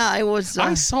 But yeah, I was.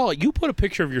 I saw it. You put a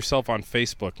picture of yourself on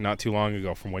Facebook not too long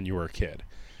ago from when you were a kid.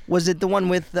 Was it the one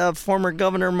with former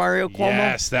Governor Mario Cuomo?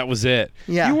 Yes, that was it.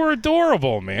 Yeah. You were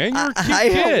adorable, man. You were a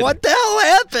cute kid. What the hell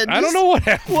happened? I don't know what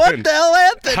happened. What the hell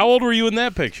happened? How old were you in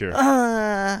that picture?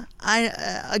 I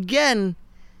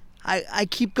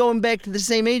keep going back to the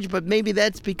same age, but maybe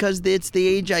that's because it's the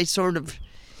age I sort of,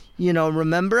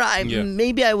 remember.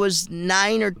 Maybe I was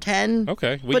 9 or 10.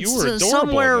 Okay, well, but you were adorable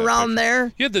somewhere in that around picture.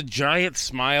 there. You had the giant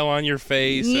smile on your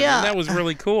face. Yeah. and that was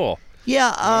really cool.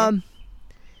 Yeah.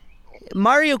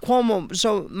 Mario Cuomo.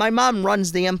 So my mom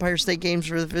runs the Empire State Games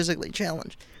for the Physically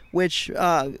Challenged, which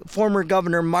former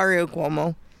Governor Mario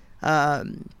Cuomo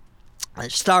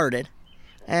started,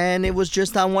 and it was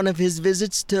just on one of his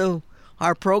visits to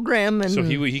our program. And So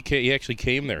he actually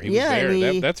came there. He was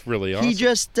there. That's really awesome. He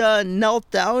just knelt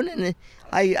down, and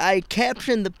I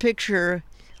captioned the picture.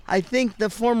 I think the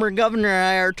former governor and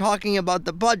I are talking about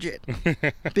the budget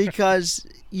because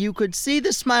you could see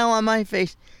the smile on my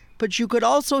face, but you could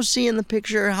also see in the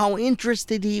picture how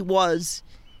interested he was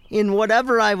in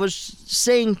whatever I was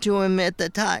saying to him at the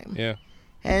time. Yeah.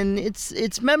 And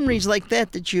it's memories like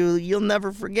that you'll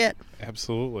never forget.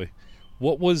 Absolutely.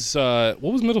 What was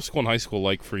middle school and high school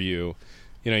like for you?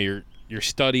 You're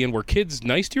studying. Were kids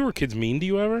nice to you? Were kids mean to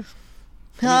you ever?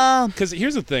 Because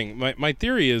here's the thing. My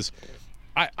theory is,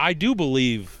 I do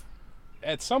believe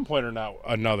at some point or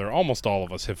another, almost all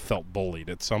of us have felt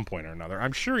bullied at some point or another.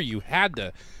 I'm sure you had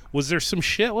to. Was there some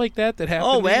shit like that happened?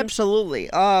 Oh, to you? absolutely.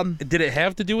 Did it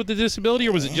have to do with the disability,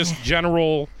 or was it just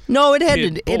general? No, it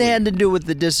had bullying? to do with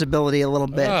the disability a little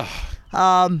bit.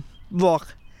 Look,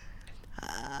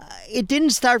 it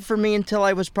didn't start for me until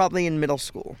I was probably in middle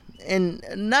school, and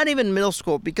not even middle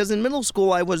school, because in middle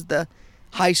school I was the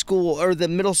high school or the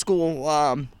middle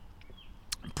school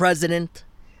president.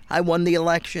 I won the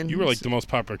election. You were like the most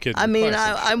popular kid. I in mean,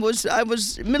 class. I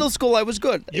was middle school. I was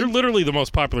good. You're literally the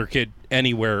most popular kid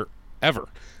anywhere ever.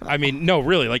 I mean, no,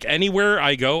 really, like anywhere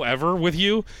I go ever with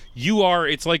you, you are.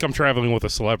 It's like I'm traveling with a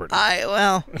celebrity.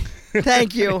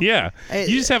 Thank you. Yeah,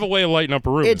 you just have a way of lighting up a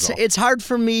room. It's hard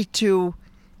for me to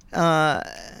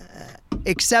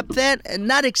accept that, and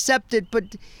not accept it, but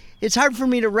it's hard for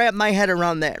me to wrap my head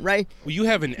around that. Right. Well, you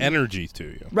have an energy to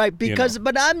you. Right, because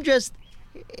but I'm just.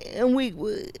 And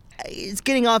it's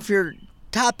getting off your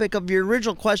topic of your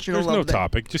original question There's a little bit. There's no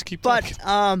topic. Just keep talking.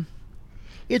 But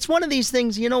it's one of these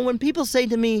things, when people say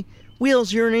to me,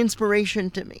 Wheels, you're an inspiration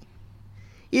to me.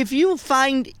 If you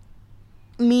find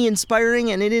me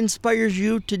inspiring and it inspires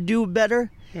you to do better,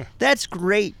 that's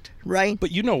great, right? But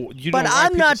But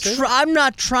I'm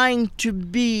not trying to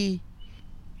be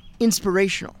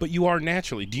inspirational. But you are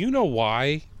naturally. Do you know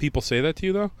why people say that to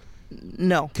you, though?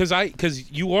 No.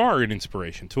 Because you are an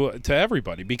inspiration to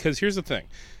everybody. Because here's the thing.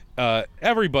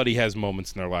 Everybody has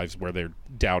moments in their lives where they're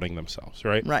doubting themselves,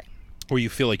 right? Right. Where you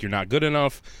feel like you're not good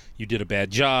enough, you did a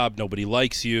bad job, nobody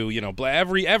likes you,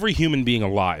 every human being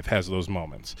alive has those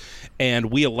moments.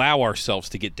 And we allow ourselves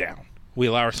to get down.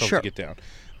 Sure.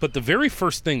 But the very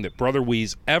first thing that Brother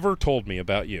Weeze ever told me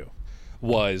about you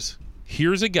was,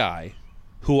 here's a guy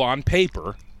who on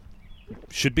paper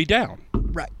should be down.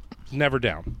 Right. Never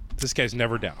down. This guy's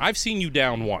never down. I've seen you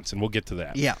down once, and we'll get to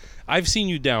that. Yeah. I've seen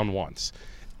you down once.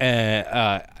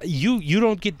 You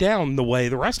don't get down the way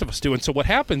the rest of us do. And so what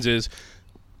happens is,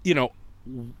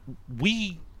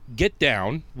 we get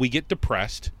down, we get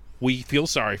depressed, we feel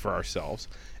sorry for ourselves,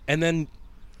 and then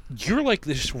you're like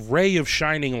this ray of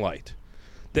shining light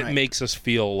that makes us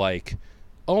feel like,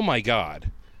 oh my God,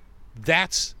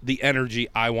 that's the energy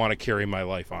I want to carry my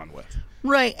life on with.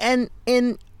 Right, and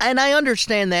I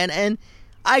understand that, and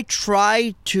I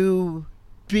try to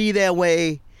be that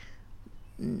way.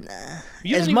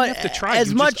 You don't even have to try.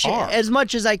 As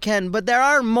much as I can, but there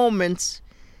are moments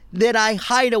that I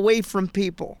hide away from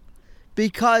people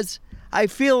because I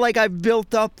feel like I've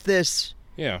built up this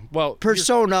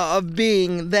persona of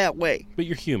being that way. But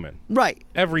you're human. Right.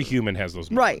 Every human has those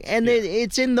moments. Right, and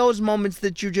it's in those moments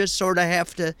that you just sort of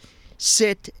have to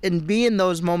sit and be in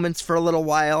those moments for a little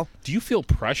while. Do you feel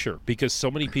pressure? Because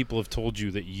so many people have told you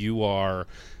that you are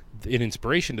an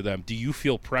inspiration to them. Do you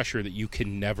feel pressure that you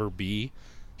can never be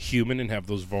human and have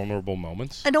those vulnerable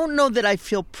moments? I don't know that I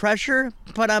feel pressure,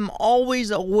 but I'm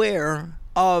always aware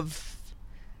of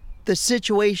the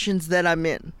situations that I'm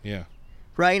in. Yeah.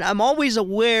 Right? I'm always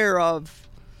aware of,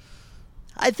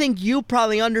 I think you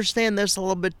probably understand this a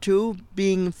little bit too,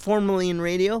 being formerly in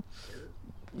radio,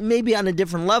 maybe on a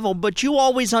different level, but you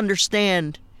always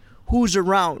understand who's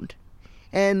around.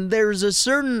 And there's a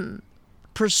certain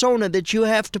persona that you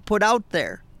have to put out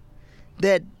there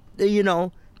that,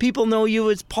 people know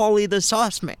you as Pauly the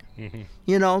Sauce Man,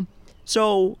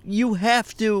 So you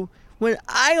have to. When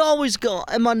I always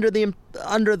I'm under the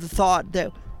thought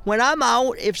that when I'm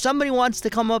out, if somebody wants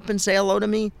to come up and say hello to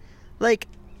me,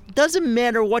 doesn't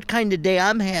matter what kind of day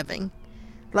I'm having,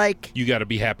 you got to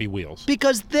be happy Wheels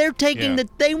because they're taking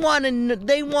they want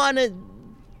to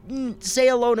say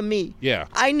hello to me. Yeah,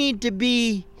 I need to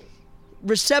be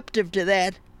receptive to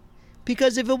that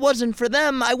because if it wasn't for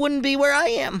them, I wouldn't be where I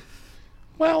am.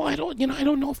 Well, I don't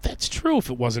know if that's true.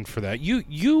 If it wasn't for that,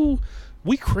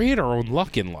 we create our own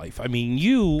luck in life. I mean,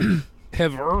 you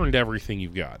have earned everything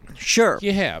you've got. Sure,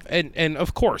 you have, and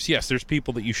of course, yes, there's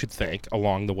people that you should thank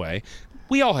along the way.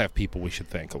 We all have people we should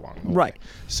thank along the way. Right.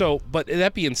 So, but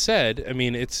that being said, I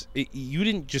mean, you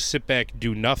didn't just sit back,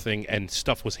 do nothing, and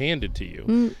stuff was handed to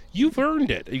you. You've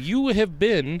earned it. You have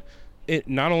been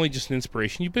not only just an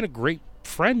inspiration, you've been a great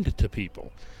friend to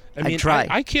people. I mean,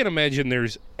 I can't imagine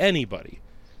there's anybody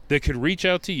that could reach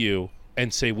out to you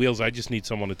and say, Wheels, I just need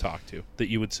someone to talk to, that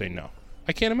you would say no.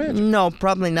 I can't imagine. No,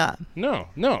 probably not. No.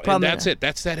 Probably and that's not. it.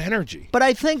 That's that energy. But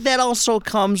I think that also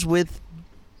comes with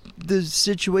the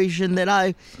situation that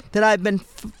I've been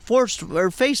forced or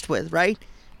faced with, right?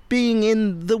 Being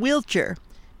in the wheelchair.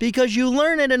 Because you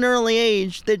learn at an early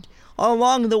age that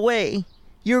along the way,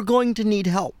 you're going to need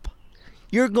help.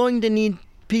 You're going to need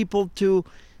people to...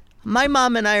 My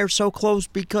mom and I are so close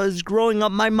because growing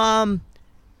up, my mom...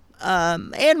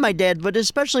 and my dad, but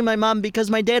especially my mom, because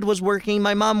my dad was working.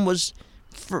 My mom was,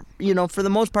 for the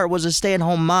most part, was a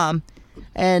stay-at-home mom.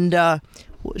 And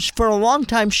for a long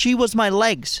time, she was my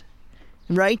legs,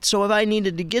 right? So if I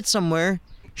needed to get somewhere,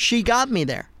 she got me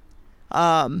there.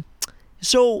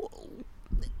 So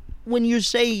when you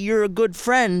say you're a good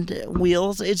friend,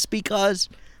 Wheels, it's because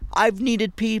I've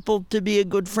needed people to be a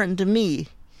good friend to me.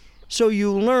 So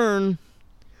you learn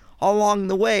along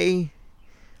the way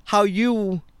how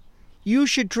you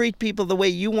should treat people the way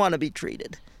you want to be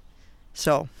treated.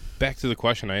 So back to the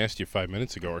question I asked you 5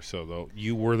 minutes ago or so, though.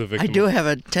 You were the victim. I do have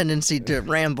a tendency to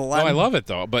ramble. I love it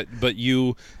though. But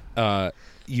you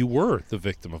were the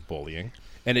victim of bullying,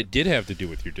 and it did have to do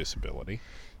with your disability.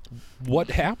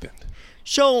 What happened?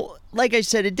 So, like I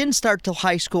said, it didn't start till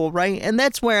high school, right? And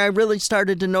that's where I really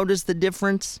started to notice the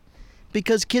difference,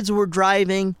 because kids were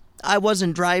driving. I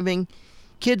wasn't driving.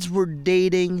 Kids were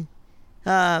dating.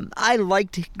 I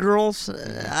liked girls.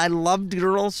 I loved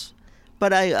girls.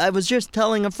 But I was just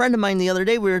telling a friend of mine the other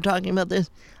day, we were talking about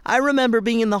this. I remember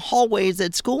being in the hallways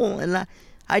at school, and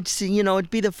I'd see,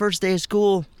 it'd be the first day of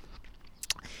school,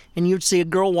 and you'd see a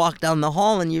girl walk down the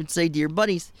hall, and you'd say to your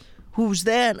buddies, "Who's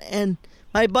that?" And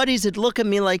my buddies would look at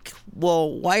me like, "Well,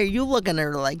 why are you looking at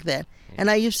her like that?" And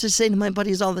I used to say to my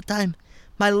buddies all the time,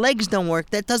 "My legs don't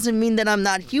work. That doesn't mean that I'm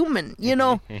not human,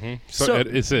 Mm-hmm. So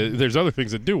there's other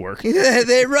things that do work.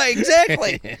 Right,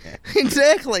 exactly.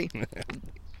 Exactly.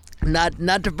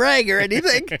 Not to brag or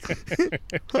anything.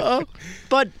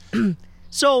 But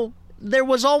so there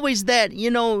was always that,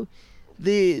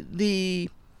 the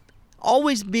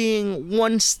always being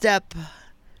one step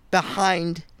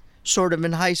behind sort of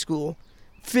in high school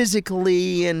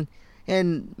physically and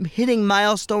hitting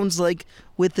milestones like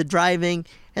with the driving.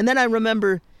 And then I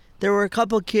remember there were a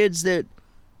couple kids that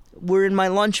were in my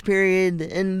lunch period,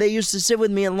 and they used to sit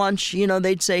with me at lunch.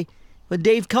 They'd say, "Well,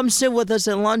 Dave, come sit with us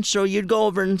at lunch." So you'd go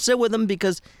over and sit with them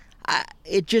because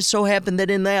it just so happened that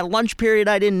in that lunch period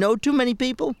I didn't know too many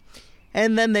people.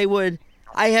 And then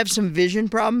I have some vision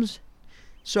problems,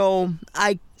 so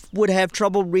I would have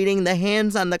trouble reading the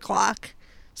hands on the clock.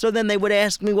 So then they would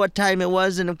ask me what time it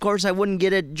was, and of course I wouldn't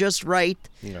get it just right.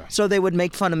 Yeah. So they would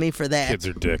make fun of me for that. Kids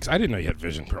are dicks. I didn't know you had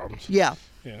vision problems. Yeah.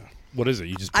 Yeah. What is it?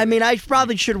 You just? I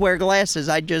probably should wear glasses.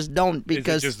 I just don't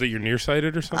because. Is it just that you're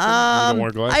nearsighted or something? You don't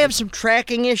wear glasses? I have some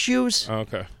tracking issues. Oh,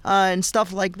 okay. And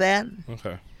stuff like that.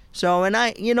 Okay. So when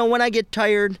I get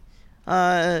tired,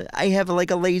 I have like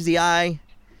a lazy eye.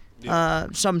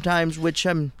 Sometimes, which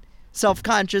I'm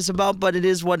self-conscious about, but it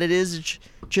is what it is. It's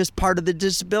just part of the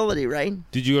disability, right?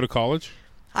 Did you go to college?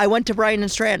 I went to Bryan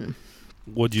and Stratton.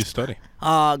 What'd you study?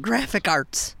 Graphic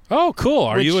arts. Oh, cool.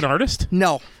 Are you an artist?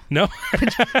 No. No?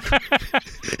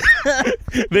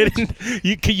 They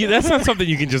didn't. That's not something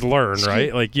you can just learn,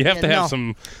 right? Like you have to have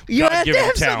some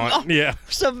God-given talent.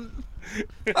 Some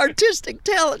artistic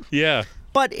talent. Yeah.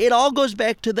 But it all goes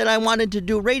back to that I wanted to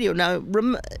do radio. Now,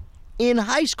 in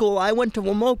high school, I went to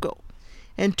WMOCO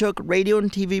and took radio and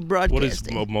TV broadcasting.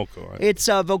 What is WMOCO? It's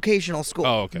a vocational school.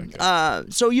 Oh, okay.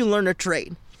 So you learn a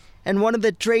trade. And one of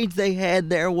the trades they had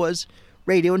there was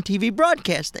radio and TV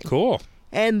broadcasting. Cool.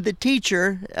 And the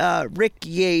teacher, Rick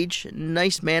Gage,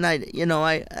 nice man.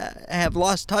 I have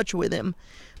lost touch with him,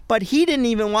 but he didn't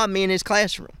even want me in his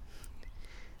classroom.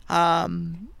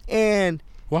 And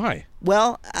why?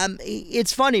 Well,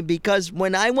 it's funny because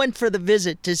when I went for the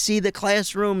visit to see the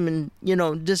classroom and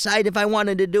decide if I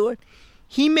wanted to do it,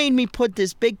 he made me put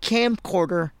this big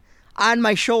camcorder on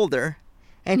my shoulder,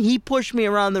 and he pushed me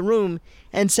around the room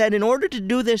and said, "In order to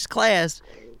do this class,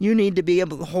 you need to be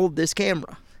able to hold this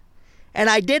camera." And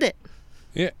I did it.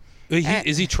 Yeah.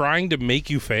 Is he trying to make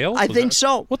you fail? I think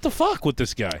so. What the fuck with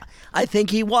this guy? I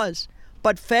think he was.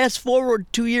 But fast forward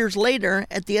 2 years later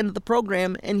at the end of the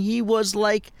program, and he was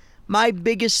like my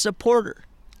biggest supporter.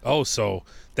 Oh, so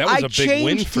that was a big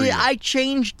win for you. I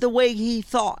changed the way he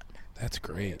thought. That's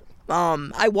great.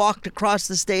 I walked across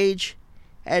the stage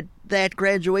at that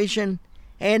graduation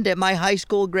and at my high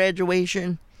school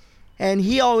graduation, and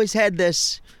he always had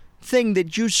this thing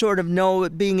that you sort of know,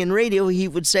 being in radio. He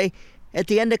would say at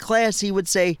the end of class, he would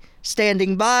say,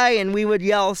 "Standing by," and we would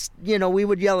yell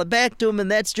it back to him, and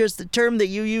that's just the term that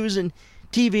you use in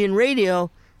TV and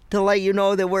radio to let you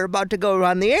know that we're about to go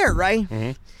on the air, right?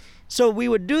 Mm-hmm. So we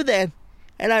would do that,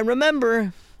 and I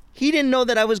remember he didn't know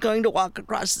that I was going to walk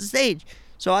across the stage,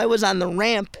 so I was on the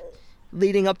ramp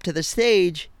leading up to the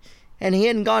stage, and he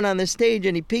hadn't gone on the stage,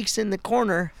 and he peeks in the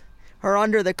corner or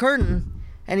under the curtain,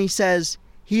 and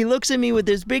he looks at me with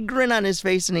this big grin on his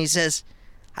face, and he says,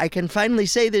 "I can finally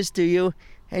say this to you,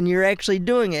 and you're actually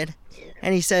doing it."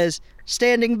 And he says,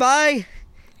 "Standing by?"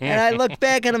 And I looked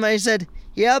back at him, and I said,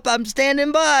 "Yep, I'm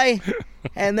standing by."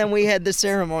 And then we had the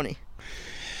ceremony.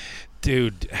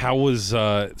 Dude, how was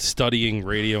studying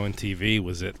radio and TV?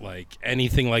 Was it like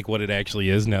anything like what it actually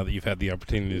is now that you've had the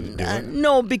opportunity to do it?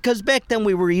 No, because back then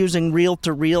we were using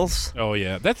reel-to-reels. Oh,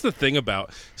 yeah. That's the thing about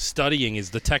studying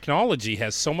is the technology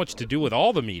has so much to do with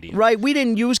all the media. Right. We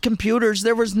didn't use computers.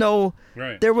 There was no...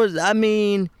 Right.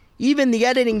 Even the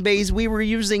editing bays, we were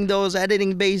using those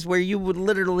editing bays where you would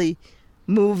literally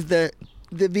move the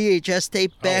VHS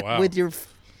tape back with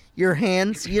your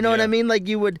hands. You know what I mean? Like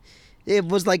you would... It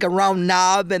was like a round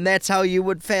knob, and that's how you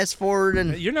would fast forward.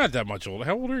 And you're not that much older.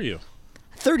 How old are you?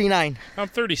 39. I'm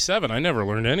 37. I never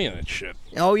learned any of that shit.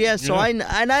 Oh yeah. So then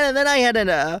I had an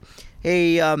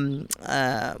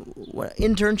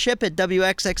internship at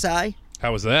WXXI.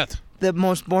 How was that? the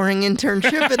most boring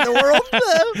internship in the world.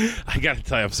 I got to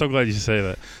tell you, I'm so glad you say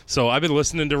that. So I've been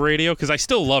listening to radio because I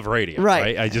still love radio,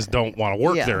 right? I just don't want to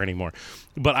work there anymore.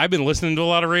 But I've been listening to a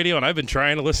lot of radio, and I've been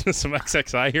trying to listen to some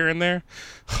XXI here and there.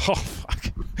 Oh, fuck.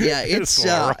 Yeah, it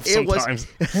sometimes. was.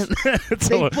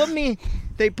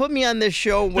 They put me on this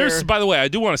show where. By the way, I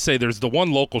do want to say there's the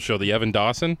one local show, the Evan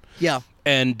Dawson. Yeah.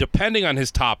 And depending on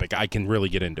his topic, I can really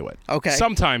get into it. Okay.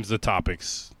 Sometimes the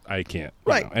topics I can't.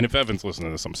 Right. And if Evan's listening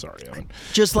to this, I'm sorry, Evan.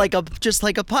 Just like a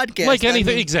podcast. Like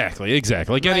anything, exactly.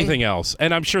 Like anything else.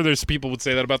 And I'm sure there's people would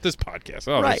say that about this podcast.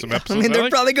 Oh, there's some episodes. They're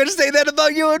probably going to say that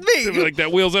about you and me. They'd be like,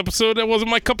 that Wheels episode, that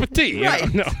wasn't my cup of tea.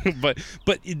 Right. No, but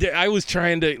I was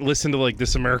trying to listen to like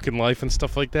This American Life and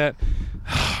stuff like that.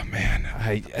 Oh man.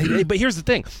 But here's the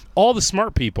thing: all the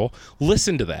smart people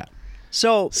listen to that.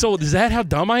 So is that how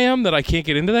dumb I am that I can't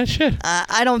get into that shit?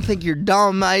 I don't think you're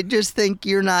dumb. I just think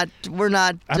you're not. We're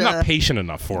not. I'm not patient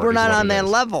enough for it. We're not on that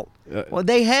level. Well,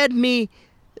 they had me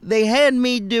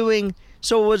doing.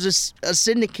 So it was a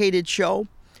syndicated show.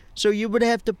 So you would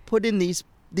have to put in these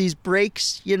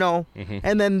breaks,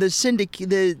 and then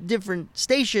the different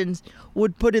stations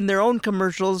would put in their own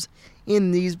commercials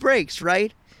in these breaks,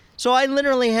 right? So I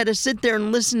literally had to sit there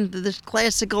and listen to this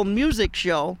classical music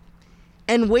show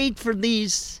and wait for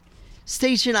these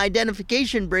station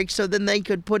identification breaks so then they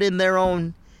could put in their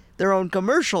own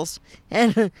commercials.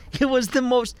 And it was the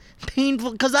most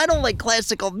painful, because I don't like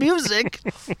classical music,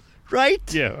 right?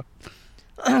 Yeah.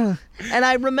 And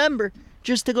I remember,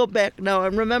 just to go back,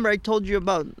 I told you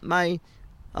about my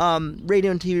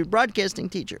radio and TV broadcasting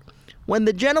teacher. When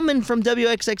the gentleman from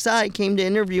WXXI came to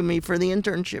interview me for the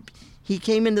internship, he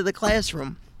came into the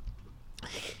classroom.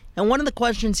 And one of the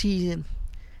questions he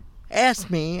asked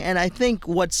me, and I think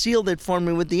what sealed it for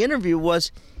me with the interview,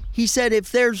 was he said,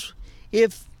 if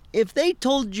they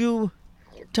told you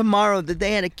tomorrow that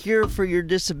they had a cure for your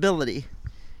disability,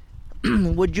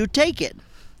 would you take it?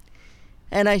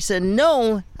 And I said,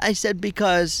 no. I said,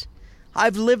 because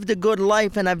I've lived a good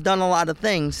life and I've done a lot of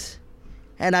things,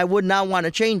 and I would not want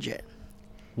to change it.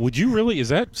 Would you really? Is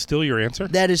that still your answer?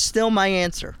 That is still my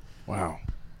answer. Wow.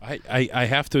 I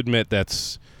have to admit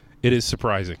it is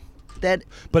surprising.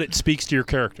 But it speaks to your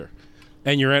character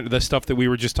and the stuff that we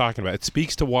were just talking about. It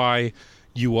speaks to why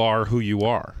you are who you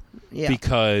are. Yeah.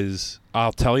 Because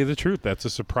I'll tell you the truth, that's a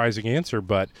surprising answer,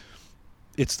 but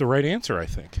it's the right answer, I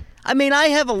think. I mean, I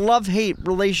have a love-hate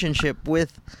relationship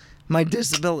with my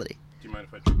disability. Do you mind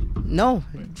if I drink? No,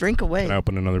 drink away. Can I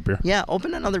open another beer? Yeah,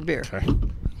 open another beer. Okay.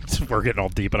 We're getting all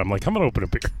deep, and I'm like, I'm going to open a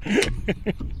beer.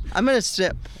 I'm going to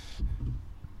sip.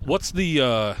 What's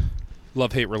the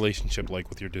love-hate relationship like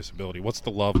with your disability? What's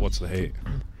the love? What's the hate?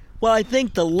 Well, I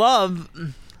think the love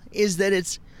is that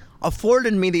it's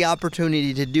afforded me the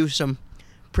opportunity to do some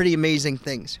pretty amazing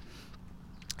things.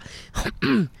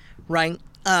 Right?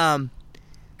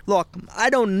 Look, I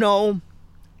don't know.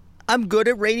 I'm good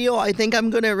at radio. I think I'm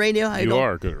good at radio. You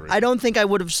are good at radio. I don't think I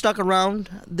would have stuck around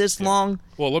this long.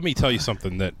 Well, let me tell you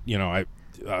something that,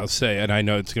 I'll say, and I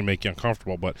know it's going to make you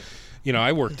uncomfortable, but,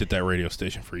 I worked at that radio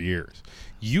station for years.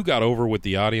 You got over with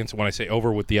the audience. When I say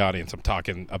over with the audience, I'm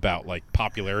talking about, like,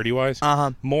 popularity-wise,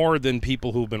 more than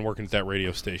people who've been working at that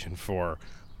radio station for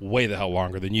way the hell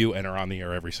longer than you and are on the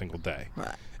air every single day.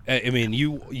 Right. I mean,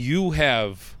 you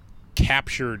have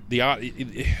captured the how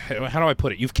do I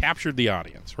put it? You've captured the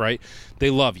audience, right?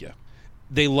 They love you.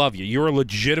 You're a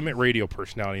legitimate radio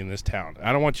personality in this town.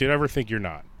 I don't want you to ever think you're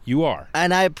not. You are.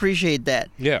 And I appreciate that.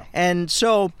 Yeah. And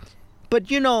so, but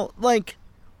like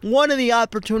one of the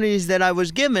opportunities that I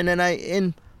was given,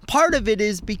 and part of it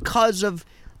is because of,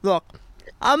 look,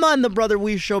 I'm on the Brother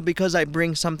Weeze show because I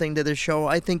bring something to the show.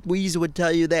 I think Weeze would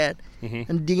tell you that.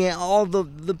 And all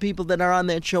the people that are on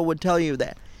that show would tell you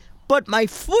that. But my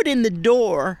foot in the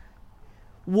door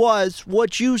was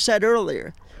what you said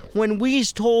earlier. When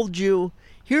Weeze told you,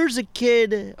 here's a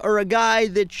kid or a guy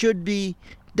that should be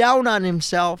down on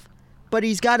himself, but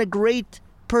he's got a great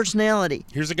personality.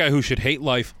 Here's a guy who should hate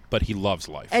life, but he loves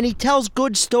life. And he tells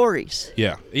good stories.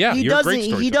 Yeah, you're a great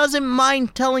storyteller. He doesn't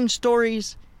mind telling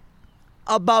stories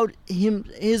about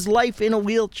his life in a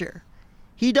wheelchair.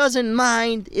 He doesn't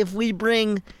mind if we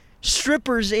bring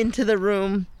strippers into the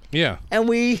room. Yeah. And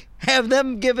we have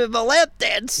them give him a lap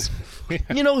dance.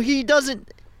 Yeah. He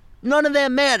doesn't, none of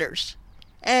that matters.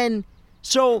 And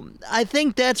so I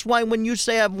think that's why when you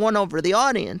say I've won over the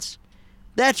audience,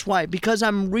 that's why, because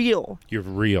I'm real. You're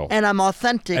real. And I'm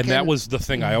authentic. And that was the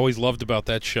thing I always loved about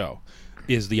that show,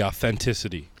 is the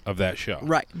authenticity of that show.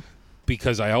 Right.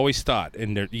 Because I always thought,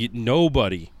 and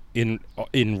nobody in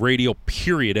radio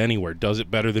period anywhere does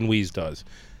it better than Weeze does.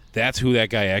 that's who that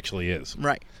guy actually is.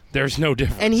 Right. There's no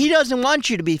difference. And he doesn't want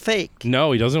you to be fake.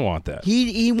 No, he doesn't want that.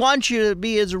 He wants you to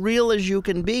be as real as you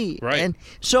can be. Right. And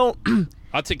so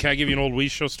Can I give you an old Wii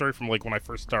Show story from like when I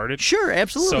first started? sure,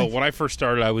 absolutely. So when I first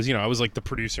started, I was like the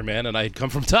producer, man, and I had come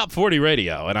from Top 40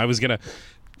 Radio, and I was going to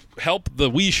help the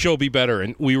Wii Show be better,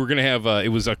 and we were going to have, it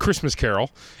was a Christmas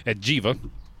Carol at Jiva.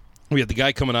 We had the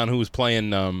guy coming on who was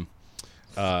playing,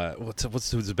 who's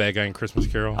the bad guy in Christmas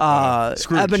Carol?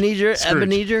 Scrooge.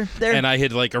 Ebenezer. There. And I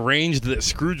had like arranged that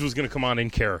Scrooge was going to come on in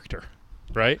character,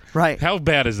 right? Right. How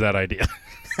bad is that idea?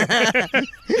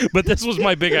 But this was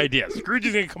my big idea. Scrooge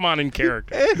is going to come on in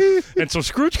character. And so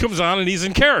Scrooge comes on and he's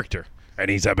in character. And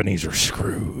he's Ebenezer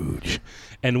Scrooge.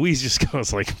 And we just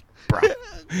goes like, bro.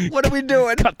 What are we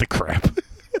doing? Cut the crap.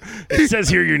 It says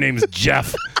here your name's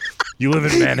Jeff. You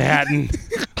live in Manhattan.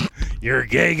 You're a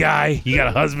gay guy. You got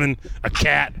a husband, a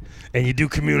cat, and you do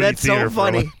community That's theater. so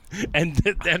funny.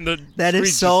 That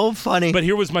is so funny. But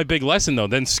here was my big lesson, though.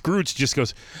 Then Scrooge just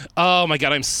goes, "Oh my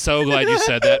God, I'm so glad you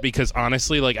said that because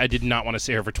honestly, like I did not want to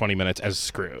stay here for 20 minutes as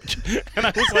Scrooge." And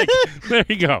I was like, "There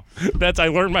you go. I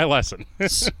learned my lesson."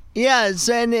 Yes,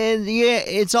 and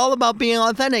it's all about being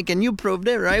authentic, and you proved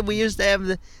it, right? We used to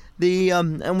have the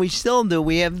and we still do.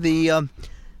 We have the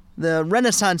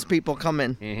Renaissance people come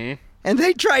in. Mm-hmm. And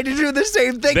they try to do the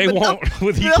same thing. They won't.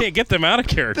 You can't get them out of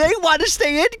character. They want to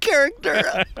stay in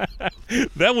character.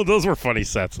 Those were funny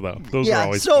sets, though. Those were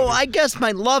always so funny. I guess my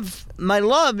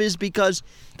love is because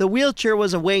the wheelchair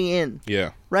was a way in.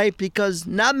 Yeah. Right? Because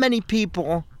not many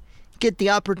people get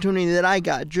the opportunity that I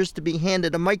got just to be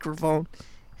handed a microphone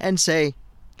and say,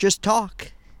 just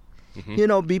talk.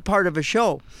 Mm-hmm. Be part of a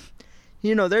show.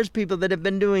 There's people that have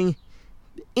been doing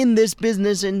in this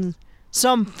business in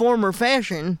some form or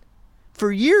fashion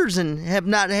for years and have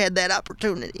not had that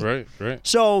opportunity. Right.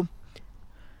 So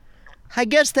I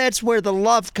guess that's where the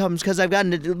love comes because I've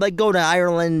gotten to go to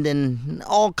Ireland and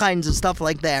all kinds of stuff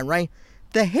like that, right?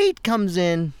 The hate comes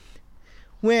in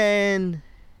when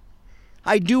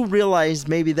I do realize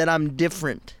maybe that I'm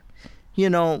different,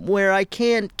 where I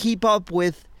can't keep up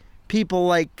with people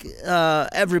like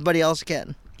everybody else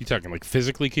can. You talking like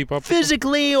physically keep up?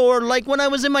 Physically, or like when I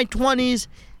was in my 20s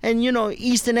and,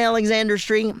 East and Alexander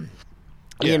Street.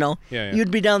 Yeah. You'd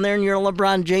be down there in your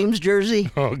LeBron James jersey.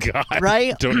 Oh God!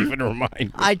 Right? Don't even remind me.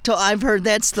 I've heard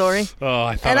that story. Oh,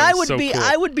 I thought and it was so cool.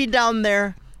 I would be down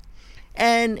there,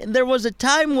 and there was a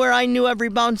time where I knew every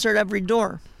bouncer at every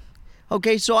door.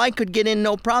 Okay, so I could get in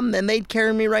no problem, and they'd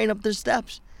carry me right up the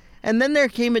steps. And then there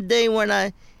came a day when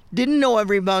I didn't know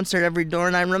every bouncer at every door,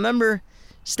 and I remember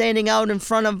standing out in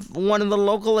front of one of the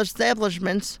local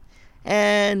establishments,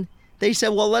 and they said,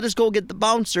 well, let us go get the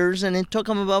bouncers, and it took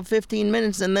them about 15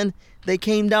 minutes, and then they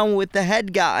came down with the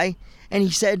head guy, and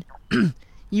he said,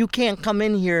 you can't come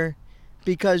in here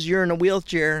because you're in a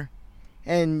wheelchair,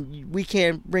 and we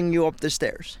can't bring you up the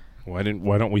stairs. Why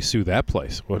don't we sue that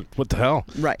place? What the hell?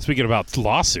 Right. Speaking about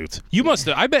lawsuits, you must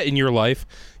have, I bet in your life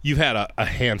you've had a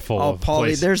handful of Pauly,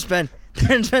 places. there's been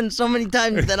so many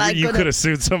times that you could have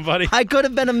sued somebody. I could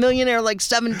have been a millionaire like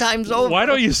 7 times over. Why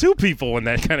don't you sue people when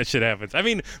that kind of shit happens? I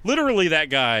mean, literally, that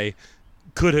guy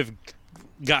could have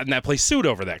gotten that place sued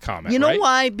over that comment. You know right?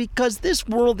 why? Because this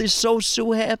world is so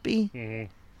sue happy.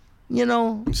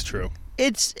 Mm-hmm. It's true.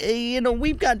 It's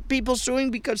we've got people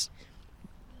suing because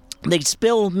they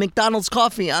spill McDonald's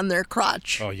coffee on their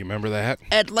crotch. Oh, you remember that?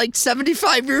 At like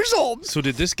 75 years old. So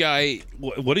did this guy,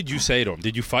 what did you say to him?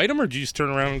 Did you fight him or did you just turn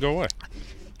around and go away?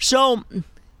 So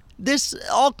this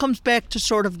all comes back to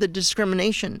sort of the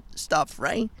discrimination stuff,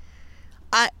 right?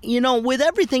 With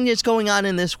everything that's going on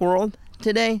in this world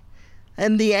today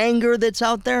and the anger that's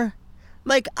out there,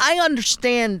 like I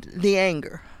understand the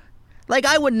anger. Like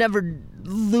I would never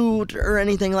loot or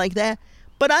anything like that.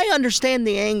 But I understand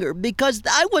the anger because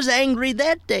I was angry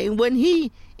that day when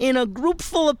he, in a group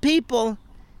full of people,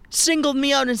 singled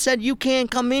me out and said, you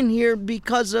can't come in here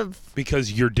because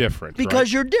you're different.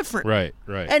 Because you're different. Right.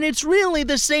 And it's really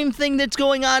the same thing that's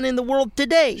going on in the world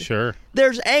today. Sure.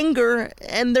 There's anger,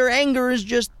 and their anger is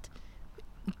just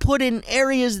put in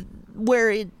areas where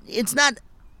it's not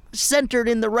centered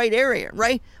in the right area,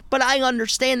 right? But I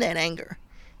understand that anger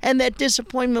and that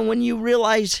disappointment when you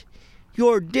realize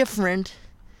you're different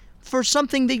for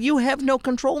something that you have no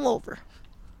control over.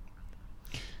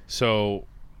 So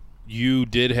you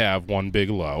did have one big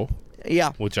low.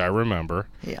 Yeah. Which I remember.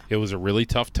 Yeah. It was a really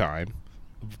tough time.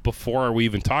 Before we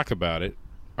even talk about it,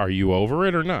 are you over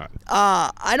it or not?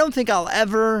 I don't think I'll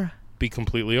ever be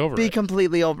completely over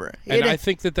it. And I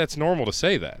think that's normal to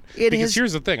say that. Because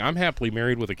here's the thing. I'm happily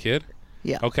married with a kid.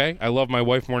 Yeah. Okay? I love my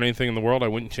wife more than anything in the world. I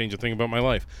wouldn't change a thing about my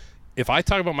life. If I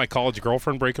talk about my college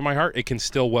girlfriend breaking my heart, it can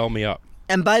still well me up.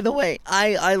 And by the way,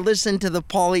 I listen to the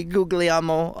Pauly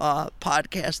Guglielmo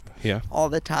podcast all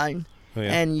the time. Oh,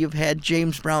 yeah. And you've had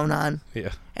James Brown on.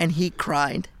 Yeah. And he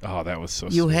cried. Oh, that was so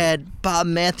You sweet. had Bob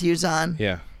Matthews on.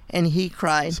 Yeah. And he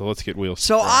cried. So let's get Wheels.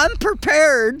 So I'm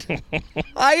prepared.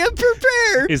 I am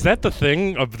prepared. Is that the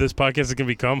thing of this podcast that can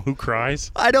become Who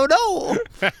Cries? I don't know.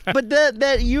 But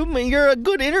that you're a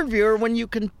good interviewer when you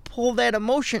can pull that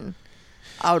emotion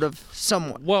out of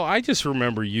someone. Well, I just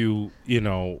remember I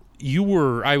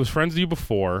was friends with you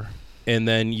before, and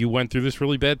then you went through this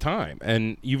really bad time,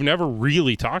 and you've never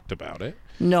really talked about it.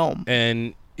 No.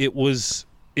 And it was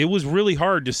really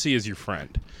hard to see as your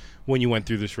friend when you went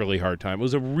through this really hard time. It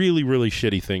was a really, really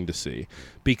shitty thing to see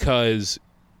because,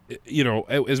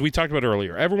 as we talked about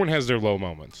earlier, everyone has their low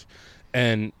moments,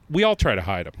 and we all try to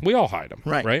hide them. We all hide them,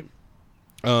 right?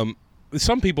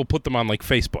 Some people put them on like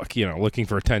Facebook, looking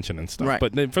for attention and stuff. Right.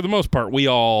 But for the most part, we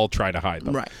all try to hide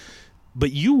them. Right.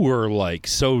 But you were like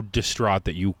so distraught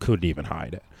that you couldn't even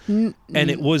hide it. And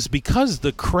it was because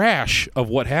the crash of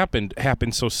what happened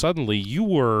so suddenly. You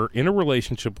were in a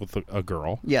relationship with a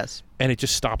girl. Yes. And it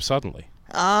just stopped suddenly.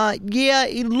 Yeah,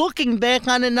 looking back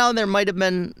on it now, there might have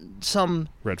been some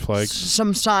red flags,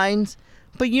 some signs.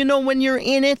 But when you're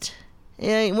in it,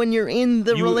 when you're in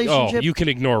the relationship, you can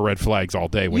ignore red flags all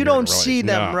day. When you don't see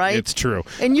them, right? It's true.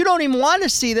 And you don't even want to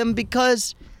see them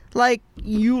because,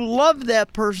 you love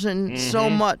that person so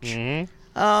much. Mm-hmm.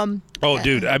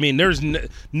 Dude, I mean, there's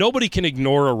nobody can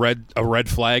ignore a red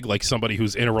flag like somebody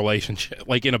who's in a relationship,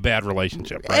 like in a bad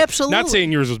relationship. Right? Absolutely. Not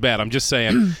saying yours was bad. I'm just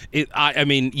saying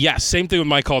yes, same thing with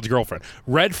my college girlfriend.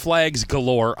 Red flags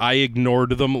galore. I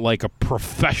ignored them like a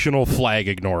professional flag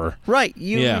ignorer. Right.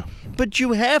 But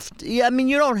you have to. I mean,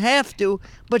 you don't have to,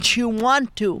 but you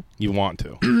want to. You want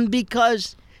to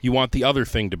because you want the other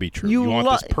thing to be true. You want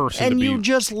this person to be, and you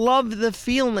just love the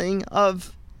feeling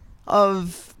of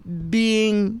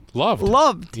being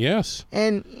loved. Yes.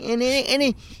 And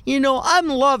I'm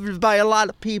loved by a lot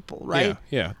of people, right?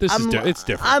 Yeah. It's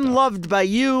different. I'm loved by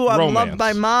you. I'm loved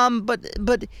by Mom, but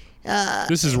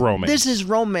this is romance. This is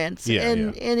romance. Yeah,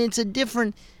 and it's a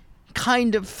different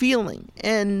kind of feeling.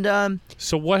 And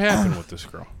so what happened with this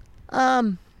girl?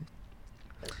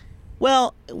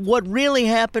 Well, what really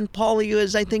happened, Pauly,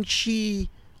 is I think she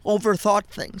overthought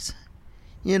things,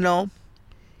 And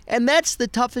that's the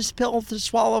toughest pill to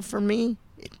swallow for me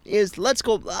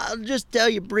I'll just tell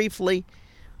you briefly.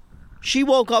 She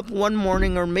woke up one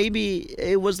morning, or maybe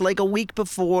it was like a week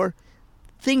before,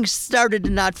 things started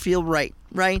to not feel right?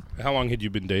 How long had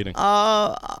you been dating?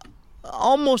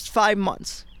 Almost 5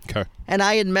 months. Okay. And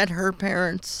I had met her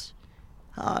parents.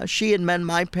 She had met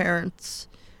my parents.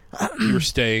 You were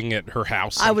staying at her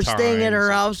house sometimes. I was staying at her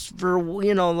house for, we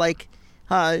had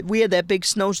that big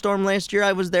snowstorm last year.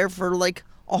 I was there for like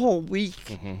a whole week.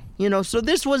 Mm-hmm. So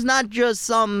this was not just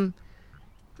some...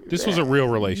 This was a real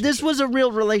relationship. This was a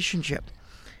real relationship.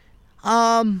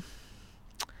 I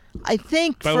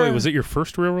think By the way, was it your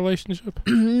first real relationship?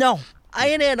 No. I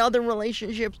had other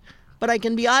relationships, but I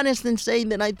can be honest and say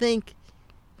that I think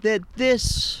that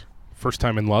this... First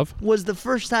time in love? Was the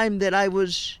first time that I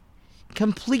was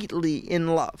completely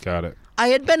in love. Got it. I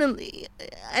had been in...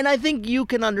 And I think you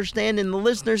can understand, and the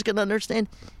listeners can understand,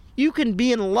 you can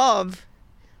be in love,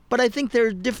 but I think there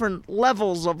are different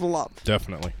levels of love.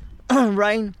 Definitely.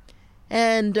 Right?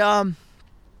 And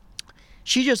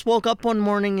she just woke up one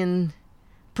morning and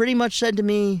pretty much said to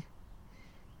me,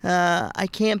 I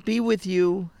can't be with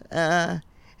you, and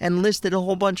listed a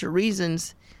whole bunch of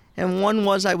reasons. And one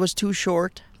was I was too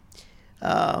short.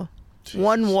 One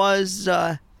was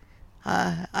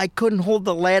I couldn't hold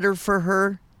the ladder for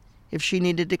her if she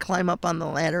needed to climb up on the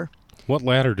ladder. What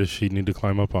ladder does she need to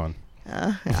climb up on?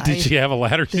 Did she have a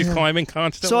ladder she's climbing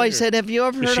constantly? So I said, have you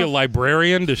ever heard of... Is she a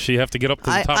librarian? Does she have to get up to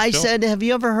the top I shelf? said, have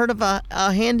you ever heard of a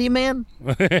handyman?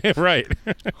 Right.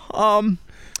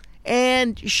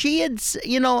 And she had,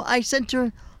 I said to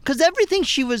her, because everything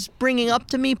she was bringing up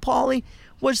to me, Pauly,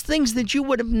 was things that you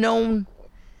would have known...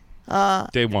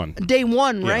 Day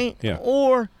one, right? Yeah.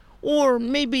 Or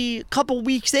maybe a couple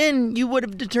weeks in, you would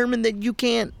have determined that you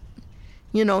can't,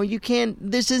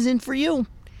 this isn't for you.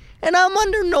 And I'm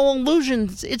under no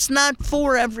illusions. It's not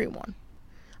for everyone.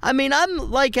 I mean, I'm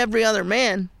like every other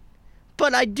man,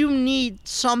 but I do need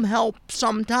some help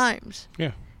sometimes.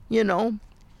 Yeah.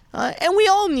 And we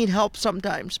all need help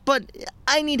sometimes, but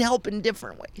I need help in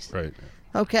different ways. Right.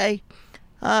 Okay?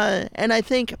 And I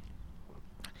think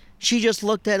she just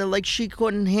looked at it like she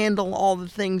couldn't handle all the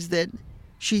things that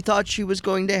she thought she was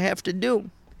going to have to do.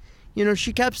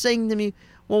 She kept saying to me,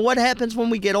 well, what happens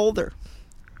when we get older?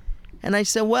 And I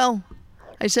said,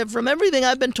 from everything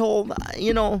I've been told,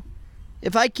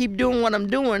 if I keep doing what I'm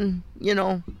doing,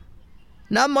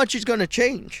 not much is going to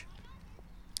change.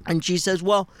 And she says,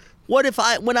 well, what if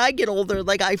when I get older,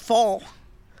 like I fall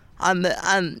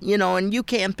and you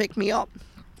can't pick me up?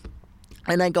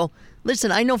 And I go,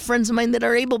 listen, I know friends of mine that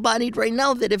are able-bodied right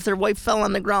now that if their wife fell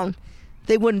on the ground,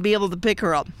 they wouldn't be able to pick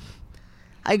her up.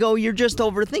 I go, you're just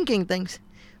overthinking things.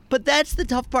 But that's the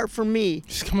tough part for me.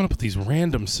 She's coming up with these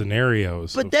random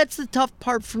scenarios. But that's the tough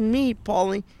part for me,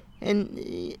 Pauly.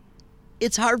 And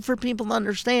it's hard for people to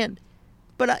understand.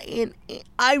 But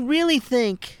I really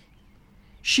think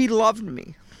she loved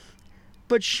me.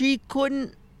 But she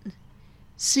couldn't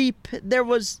see,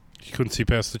 She couldn't see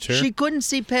past the chair? She couldn't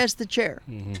see past the chair.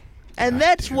 Mm-hmm. And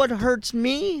that's what hurts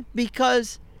me,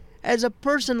 because as a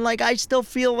person, like, I still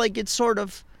feel like it's sort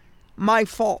of my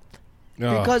fault.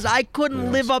 Because I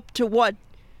couldn't live up to what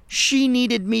she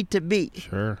needed me to be.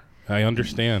 Sure. I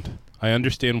understand. I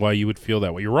understand why you would feel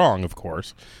that way. You're wrong, of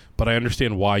course, but I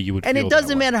understand why you would feel that way. And it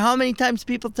doesn't matter how many times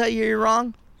people tell you you're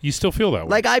wrong. You still feel that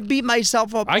way. Like, I beat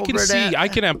myself up I can over see. that. I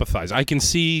can empathize. I can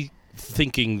see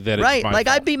thinking that it's right. my Like,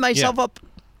 fault. I beat myself Yeah. up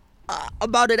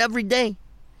about it every day.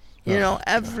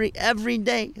 Every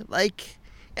day. Like,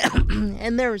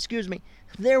 and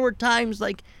there were times,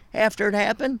 like, after it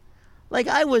happened, like,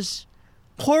 I was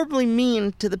horribly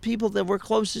mean to the people that were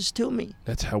closest to me.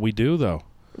 That's how we do, though.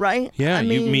 Right? Yeah,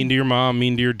 you mean to your mom,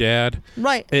 mean to your dad.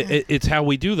 Right. It's how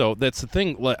we do, though. That's the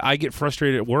thing. Like, I get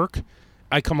frustrated at work.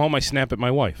 I come home, I snap at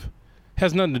my wife.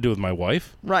 Has nothing to do with my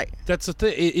wife. Right. That's the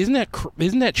thing. Isn't that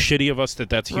shitty of us that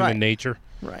that's human Right. nature?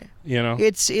 Right. You know?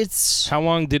 It's. How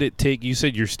long did it take? You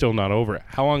said you're still not over it.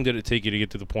 How long did it take you to get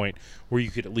to the point where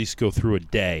you could at least go through a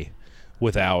day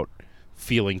without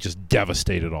feeling just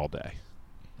devastated all day?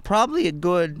 Probably a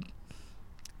good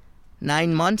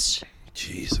 9 months.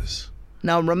 Jesus.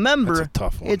 Now remember, That's a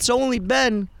tough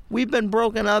one. We've been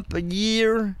broken up a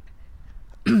year.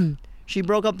 She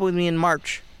broke up with me in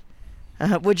March,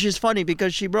 which is funny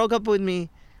because she broke up with me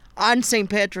on St.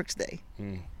 Patrick's Day.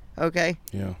 Okay?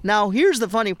 Yeah. Now here's the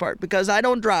funny part, because I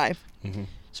don't drive. Mm-hmm.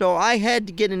 So I had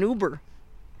to get an Uber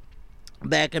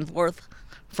back and forth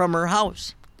from her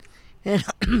house.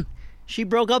 And she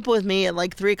broke up with me at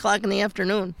like 3 o'clock in the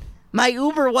afternoon. My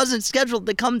Uber wasn't scheduled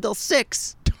to come till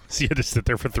 6. So you had to sit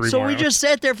there for 3 So more we hours? just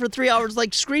sat there for 3 hours,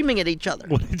 like, screaming at each other.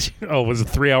 What did you? Oh, it was a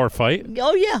 3-hour fight?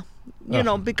 Oh, yeah.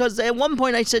 Because at one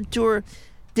point I said to her,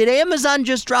 did Amazon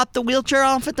just drop the wheelchair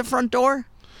off at the front door?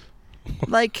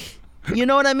 Like, you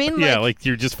know what I mean? Yeah, like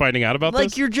you're just finding out about this?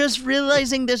 Like, you're just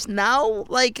realizing this now?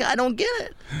 Like, I don't get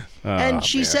it. And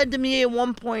she said to me at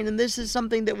one point, and this is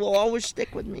something that will always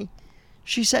stick with me.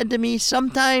 She said to me,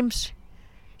 sometimes,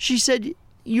 she said,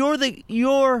 you're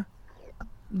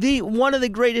one of the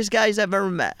greatest guys I've ever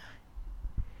met.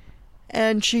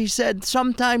 And she said,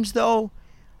 sometimes, though,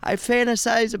 I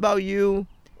fantasize about you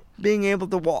being able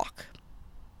to walk.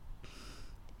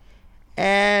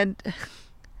 And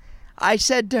I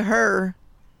said to her,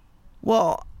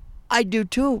 well, I do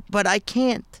too, but I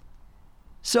can't.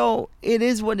 So it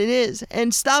is what it is.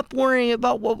 And stop worrying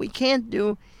about what we can't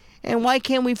do. And why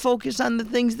can't we focus on the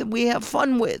things that we have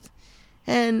fun with?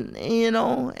 And, and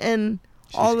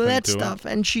all of that stuff.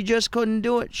 And she just couldn't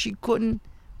do it. She couldn't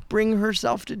bring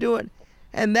herself to do it.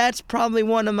 And that's probably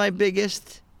one of my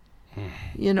biggest,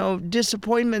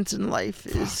 disappointments in life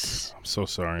is... I'm so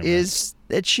sorry, is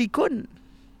that she couldn't.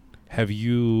 Have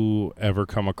you ever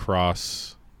come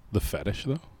across the fetish,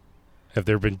 though? Have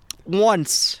there been...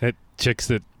 Once. Chicks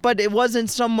that... But it wasn't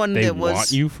someone that was... They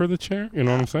want you for the chair? You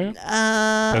know what I'm saying?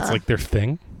 That's like their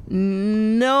thing?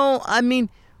 No, I mean,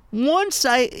 once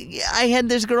I had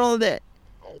this girl that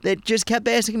just kept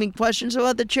asking me questions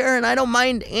about the chair, and I don't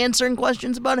mind answering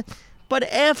questions about it. But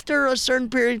after a certain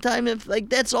period of time, if, like,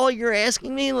 that's all you're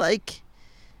asking me, like,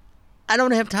 I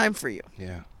don't have time for you.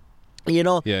 Yeah.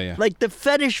 Yeah. Like, the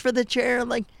fetish for the chair,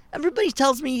 like, everybody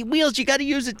tells me, Wheels, you got to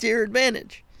use it to your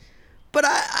advantage. But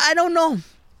I don't know.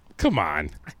 Come on.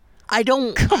 I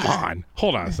don't. Come on.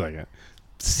 Hold on a second.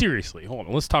 Seriously, hold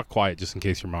on. Let's talk quiet just in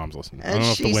case your mom's listening. I don't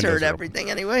know if the she's windows heard are everything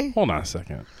open. anyway. Hold on a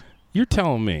second. You're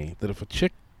telling me that if a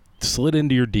chick slid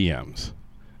into your DMs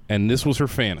and this was her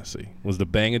fantasy, was to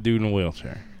bang a dude in a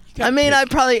wheelchair. I mean, I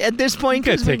probably, at this point...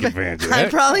 You gotta take advantage of that. I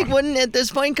probably wouldn't at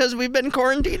this point because we've been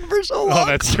quarantined for so long. Oh,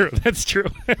 that's true. That's true.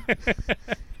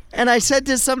 And I said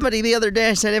to somebody the other day,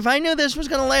 I said, if I knew this was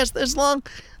going to last this long,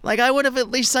 like, I would have at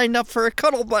least signed up for a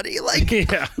cuddle buddy. Like,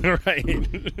 yeah, right.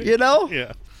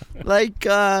 Yeah. Like,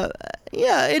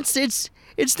 it's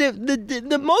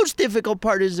the most difficult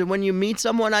part is that when you meet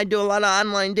someone. I do a lot of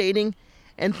online dating,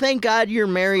 and thank God you're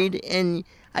married, and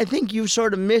I think you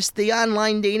sort of missed the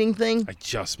online dating thing. I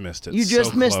just missed it. You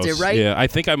just missed it, close. right? Yeah, I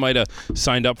think I might have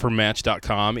signed up for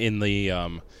Match.com in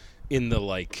the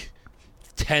like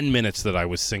 10 minutes that I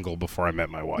was single before I met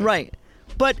my wife. Right.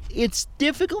 But it's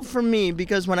difficult for me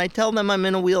because when I tell them I'm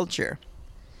in a wheelchair,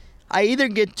 I either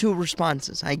get two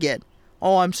responses. I get,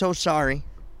 "Oh, I'm so sorry,"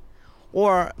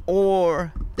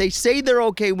 or they say they're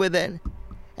okay with it,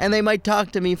 and they might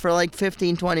talk to me for like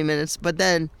 15, 20 minutes, but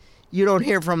then you don't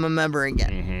hear from them ever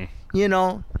again.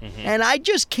 Mm-hmm. And I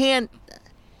just can't,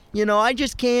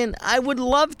 I would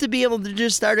love to be able to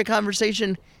just start a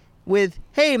conversation with,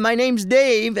 "Hey, my name's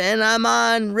Dave, and I'm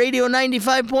on Radio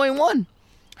 95.1.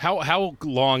 How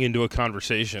long into a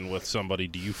conversation with somebody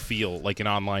do you feel, like an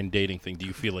online dating thing, do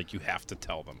you feel like you have to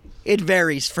tell them? It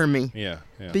varies for me. Yeah.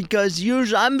 Because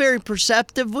usually I'm very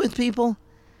perceptive with people.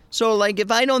 So, like, if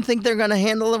I don't think they're going to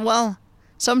handle it well,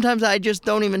 sometimes I just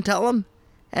don't even tell them,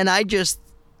 and I just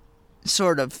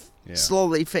sort of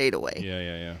slowly fade away.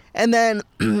 Yeah. And then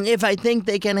if I think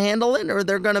they can handle it or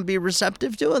they're going to be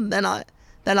receptive to it, then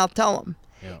I'll tell them.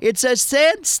 Yeah. It's a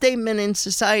sad statement in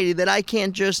society that I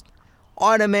can't just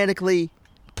automatically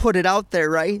put it out there,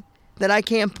 right? That I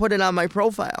can't put it on my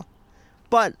profile.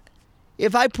 But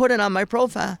if I put it on my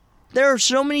profile, there are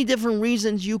so many different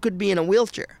reasons you could be in a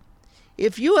wheelchair.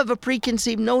 If you have a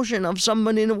preconceived notion of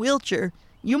someone in a wheelchair,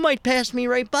 you might pass me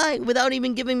right by without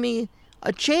even giving me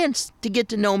a chance to get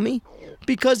to know me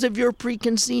because of your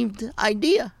preconceived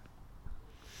idea.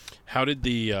 How did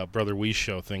the Brother Wee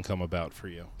show thing come about for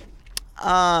you?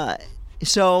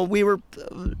 So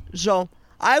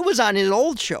I was on his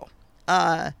old show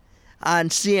on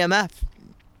CMF,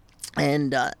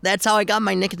 and that's how I got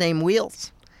my nickname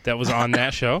Wheels. That was on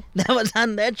that show? That was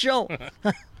on that show.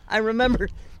 I remember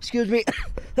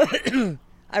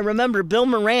Bill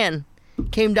Moran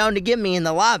came down to get me in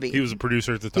the lobby. He was a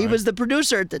producer at the time? He was the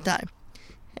producer at the time.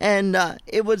 And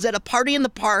it was at a party in the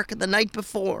park the night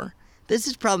before. This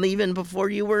is probably even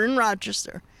before you were in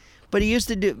Rochester. But we used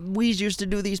to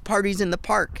do these parties in the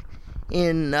park.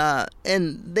 And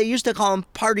they used to call them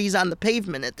parties on the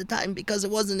pavement at the time because it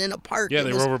wasn't in a park. Yeah,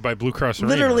 they were over by Blue Cross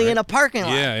Arena. Literally right? in a parking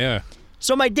lot. Yeah.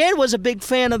 So my dad was a big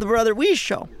fan of the Brother Wee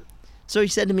show. So he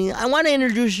said to me, "I want to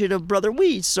introduce you to Brother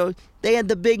Wee." So they had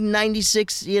the big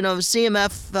 96,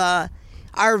 CMF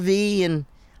RV, and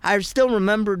I still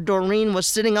remember Doreen was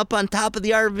sitting up on top of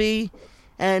the RV,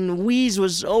 and Weeze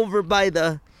was over by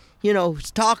the,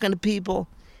 talking to people.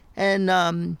 And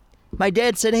my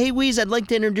dad said, "Hey, Weeze, I'd like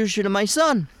to introduce you to my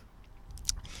son."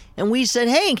 And Weeze said,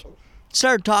 "Hey,"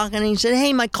 started talking, and he said,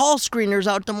 "Hey, my call screener's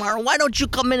out tomorrow. Why don't you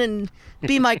come in and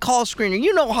be my call screener?"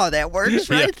 You know how that works,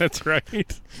 right? Yeah, that's right.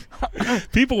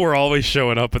 People were always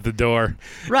showing up at the door.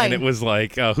 Right. And it was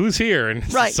like, who's here?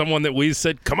 And right. Someone that Weeze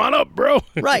said, "Come on up, bro."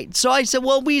 Right. So I said,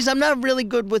 "Well, Weeze, I'm not really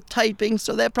good with typing,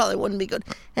 so that probably wouldn't be good."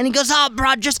 And he goes, "Oh,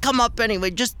 bro, just come up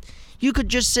anyway. You could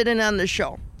just sit in on the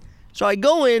show." So I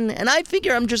go in, and I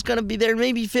figure I'm just going to be there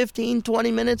maybe 15,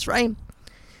 20 minutes, right?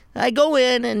 I go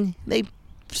in, and they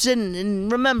sit in, and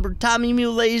remember, Tommy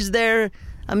Mulet's there.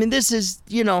 I mean, this is,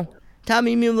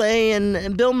 Tommy Mulet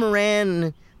and Bill Moran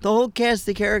and the whole cast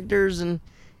of characters. And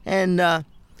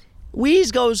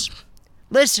Weeze goes,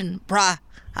 "Listen, brah,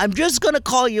 I'm just going to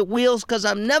call you Wheels because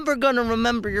I'm never going to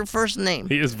remember your first name."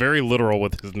 He is very literal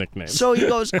with his nickname. So he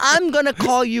goes, "I'm going to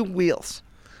call you Wheels."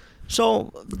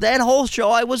 So that whole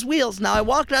show, I was Wheels. Now, I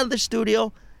walked out of the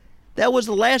studio. That was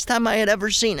the last time I had ever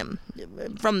seen him.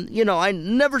 I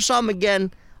never saw him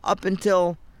again up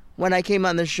until when I came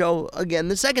on the show again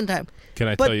the second time. Can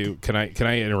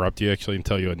I interrupt you actually and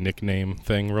tell you a nickname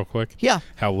thing real quick? Yeah.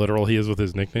 How literal he is with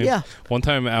his nickname? Yeah. One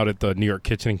time out at the New York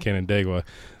Kitchen in Canandaigua,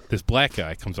 this black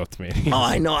guy comes up to me. Oh,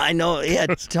 I know. Yeah,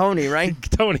 it's Tony, right?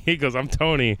 Tony. He goes, "I'm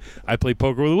Tony. I play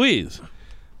poker with Louise."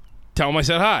 Tell him I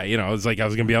said hi. It was like I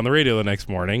was going to be on the radio the next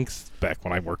morning, back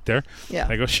when I worked there. Yeah.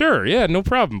 I go, "Sure, yeah, no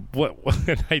problem." What?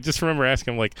 I just remember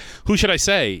asking him, like, who should I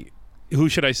say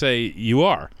you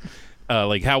are?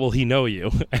 Like, how will he know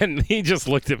you? And he just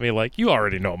looked at me like, "You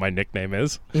already know what my nickname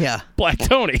is." Yeah. Black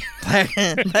Tony.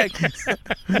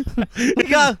 we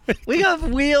got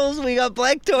Wheels, we got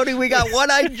Black Tony, we got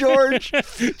One-Eyed George.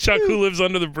 Chuck, who lives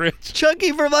under the bridge.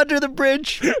 Chucky from Under the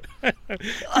Bridge.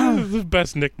 The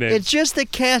best nickname. It's just a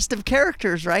cast of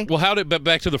characters, right? Well, but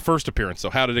back to the first appearance, though.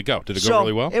 How did it go? Did it go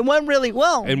really well? It went really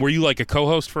well. And were you like a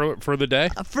co-host for the day?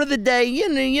 For the day,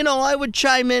 I would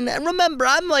chime in. And remember,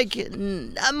 I'm like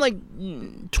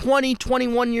 20,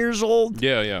 21 years old.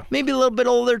 Yeah. Maybe a little bit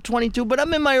older, 22, but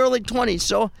I'm in my early 20s,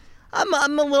 so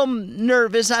I'm a little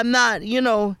nervous. I'm not,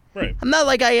 Right. I'm not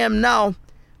like I am now.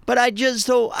 But I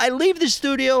leave the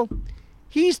studio,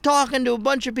 he's talking to a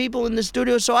bunch of people in the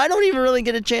studio, so I don't even really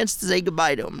get a chance to say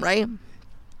goodbye to him, right?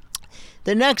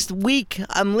 The next week,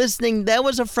 I'm listening. That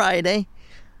was a Friday.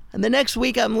 And the next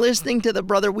week, I'm listening to the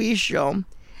Brother Wee show,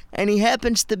 and he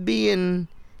happens to be in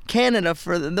Canada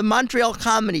for the Montreal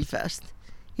Comedy Fest.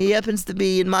 He happens to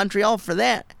be in Montreal for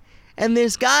that. And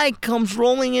this guy comes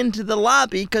rolling into the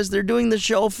lobby because they're doing the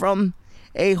show from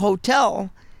a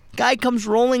hotel. Guy comes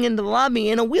rolling into the lobby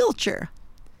in a wheelchair.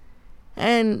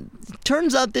 And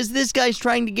turns out this guy's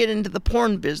trying to get into the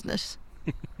porn business.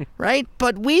 Right?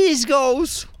 But Wheeze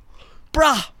goes,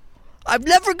 "Bruh, I'm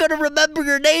never going to remember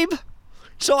your name,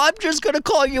 so I'm just going to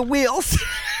call you Wheels."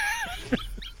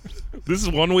 This is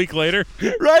 1 week later?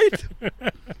 Right?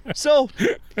 So,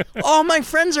 all my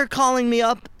friends are calling me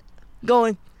up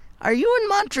going, "Are you in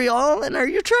Montreal and are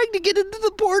you trying to get into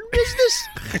the porn business?"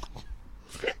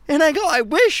 And I go, "I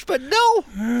wish, but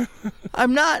no,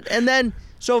 I'm not." And then,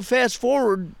 so fast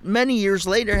forward many years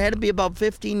later, had to be about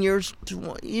 15 years,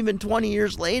 even 20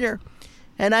 years later,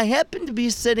 and I happened to be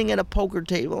sitting at a poker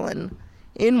table, and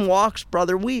in walks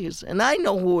Brother Wheeze, and I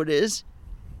know who it is,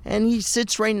 and he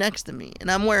sits right next to me,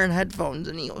 and I'm wearing headphones,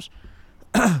 and he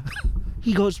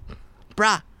goes,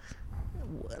 "Brah,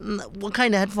 what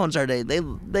kind of headphones are they?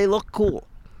 They look cool."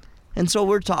 And so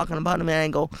we're talking about him, and I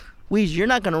go, "Wheeze, you're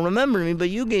not going to remember me, but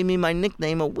you gave me my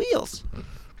nickname of Wheels."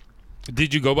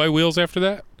 Did you go by Wheels after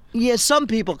that? Yeah, some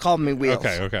people called me Wheels.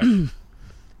 Okay.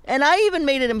 And I even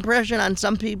made an impression on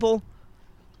some people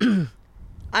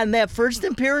on that first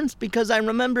appearance, because I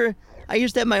remember I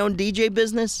used to have my own DJ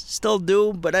business, still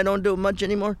do, but I don't do it much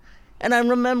anymore. And I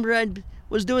remember I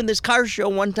was doing this car show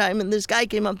one time, and this guy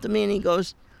came up to me and he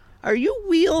goes, "Are you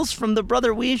Wheels from the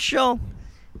Brother Wheeze show?"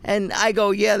 And I go,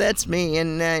 "Yeah, that's me."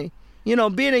 And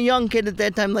being a young kid at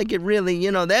that time, like, it really,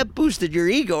 that boosted your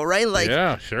ego, right? Like,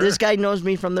 yeah, sure. This guy knows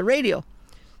me from the radio.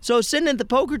 So sitting at the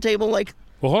poker table, like...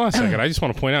 Well, hold on a second. I just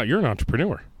want to point out, you're an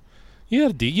entrepreneur. You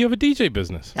have a DJ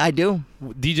business. I do.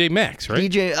 DJ Max,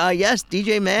 right? Yes,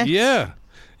 DJ Max.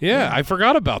 Yeah, I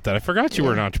forgot about that. I forgot you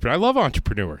were an entrepreneur. I love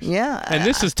entrepreneurs. Yeah. And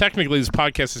this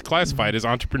podcast is classified as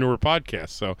entrepreneur podcast.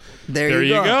 So there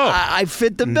you go. I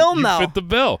fit the bill now. You fit the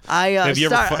bill. Have you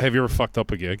ever fucked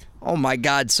up a gig? Oh my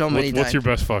God, so many times. What's your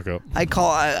best fuck up?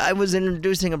 I was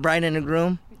introducing a bride and a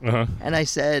groom, and I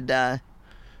said,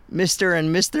 "Mr.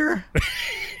 and Mr."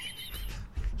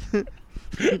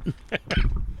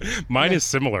 Mine is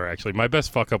similar, actually. My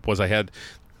best fuck up was I had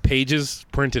pages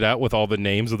printed out with all the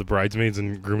names of the bridesmaids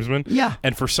and groomsmen. Yeah.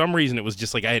 And for some reason, it was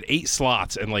just like I had 8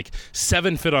 slots and like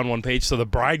 7 fit on one page. So the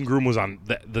bride and groom was on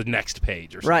the next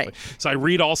page or something. Right. So I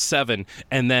read all 7,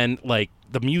 and then like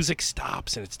the music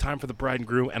stops and it's time for the bride and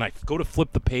groom. And I go to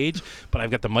flip the page, but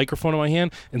I've got the microphone in my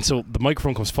hand. And so the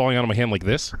microphone comes falling out of my hand like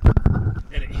this.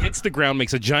 And it hits the ground,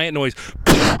 makes a giant noise,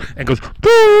 and goes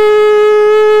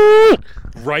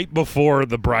right before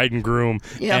the bride and groom.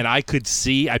 Yeah. And I could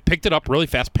see, I picked it up really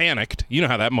fast, panicked. You know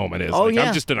how that moment is. Oh, like, yeah.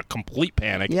 I'm just in a complete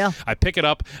panic. Yeah. I pick it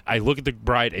up, I look at the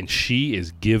bride, and she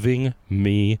is giving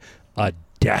me a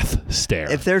death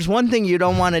stare. If there's one thing you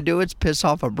don't want to do, it's piss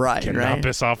off a bride, Cannot right?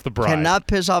 piss off the bride. Cannot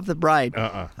piss off the bride.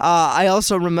 I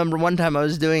also remember one time I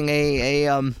was doing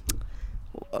a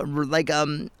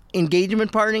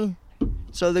engagement party.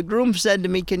 So the groom said to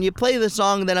me, "Can you play the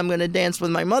song that I'm going to dance with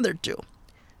my mother to?"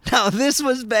 Now, this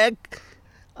was back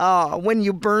when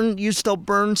you still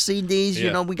burn CDs.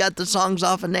 Yeah. We got the songs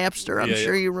off of Napster. I'm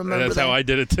sure you remember That's that. how I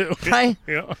did it, too. Right?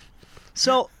 Yeah.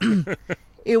 So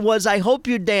it was "I Hope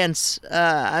You Dance."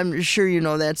 I'm sure you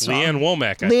know that song. Leanne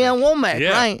Womack, Leanne Womack,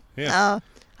 yeah. right. Yeah.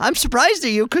 I'm surprised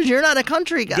at you because you're not a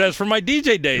country guy. That's from my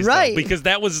DJ days, Right. though, because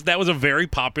that was a very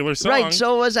popular song. Right,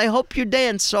 so it was "I Hope You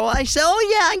Dance." So I said, "Oh,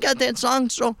 yeah, I got that song."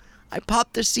 So I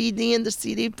popped the CD in the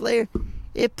CD player.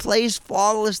 It plays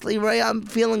flawlessly, right? I'm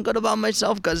feeling good about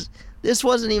myself because this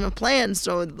wasn't even planned.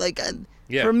 So,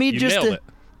 for me you just nailed it.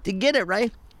 to get it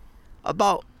right,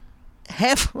 about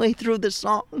halfway through the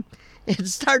song, it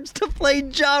starts to play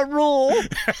Ja Rule.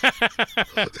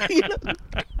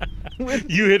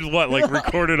 You had what,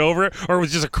 recorded over it, or it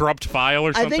was just a corrupt file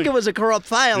or something? I think it was a corrupt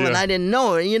file, and Yeah. I didn't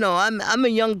know it. I'm a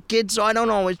young kid, so I don't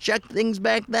always check things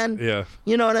back then. Yeah.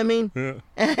 You know what I mean? Yeah.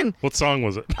 And What song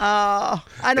was it? I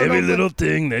don't know. Every but little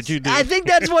thing that you do. I think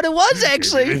that's what it was,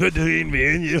 actually. Between me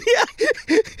and you.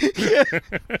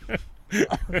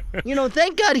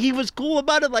 Thank God he was cool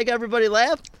about it, like everybody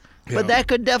laughed. Yeah. But that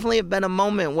could definitely have been a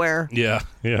moment where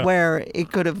where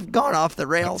it could have gone off the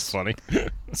rails. That's funny.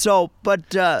 So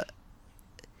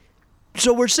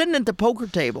we're sitting at the poker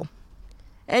table.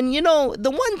 And,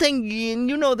 the one thing,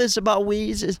 you know this about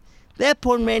Wheeze, is that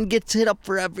poor man gets hit up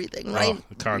for everything, right?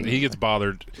 He gets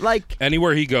bothered. Like,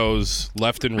 anywhere he goes,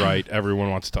 left and right, everyone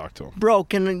wants to talk to him. Bro,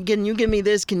 can you give me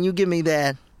this? Can you give me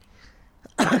that?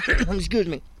 Excuse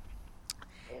me.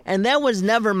 And that was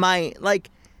never my, like,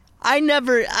 I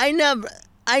never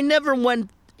went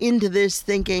into this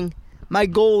thinking my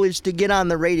goal is to get on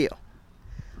the radio.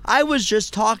 I was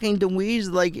just talking to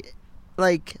Weeze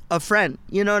like a friend,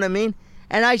 you know what I mean?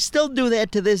 And I still do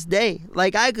that to this day.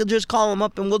 Like, I could just call him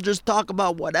up and we'll just talk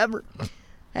about whatever.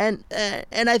 And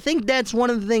I think that's one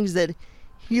of the things that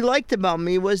he liked about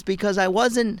me, was because I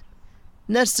wasn't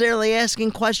necessarily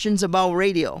asking questions about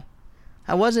radio.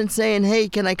 I wasn't saying, hey,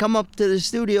 can I come up to the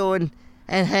studio and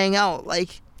hang out?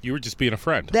 Like, you were just being a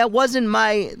friend. That wasn't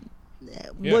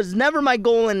was never my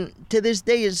goal, and to this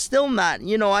day is still not.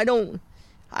 You know,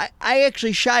 I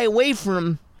actually shy away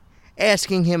from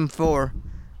asking him for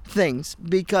things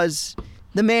because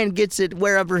the man gets it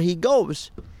wherever he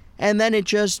goes. And then it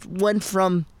just went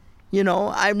from, you know,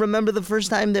 I remember the first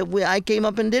time that I came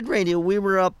up and did radio. We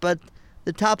were up at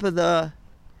the top of that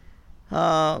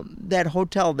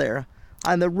hotel there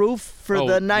on the roof for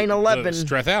the 9/11.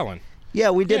 Strathallan. Yeah,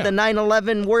 we did the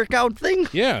 9/11 workout thing.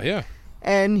 Yeah.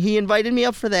 And he invited me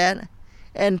up for that.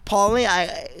 And Pauly,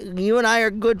 you and I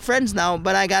are good friends now,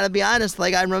 but I gotta be honest,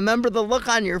 like, I remember the look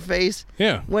on your face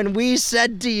when we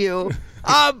said to you,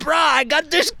 oh, bro, I got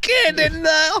this kid. And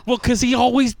well, because he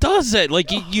always does it. Like,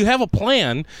 you have a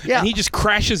plan, Yeah. and he just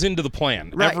crashes into the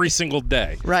plan every single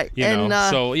day. Right. You And, know?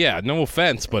 So, yeah, no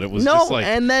offense, but it was just like,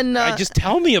 and then, just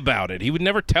tell me about it. He would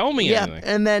never tell me anything.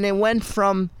 And then it went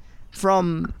from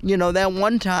you know, that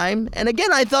one time, and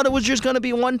again, I thought it was just going to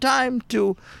be one time,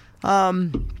 to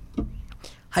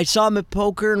I saw him at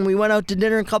poker, and we went out to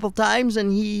dinner a couple times,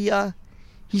 and he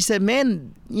said,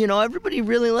 man, you know, everybody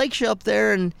really likes you up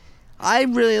there, and I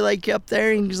really like you up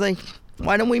there. And he's like,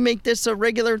 why don't we make this a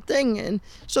regular thing? And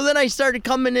so then I started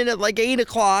coming in at like 8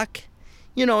 o'clock,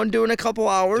 you know, and doing a couple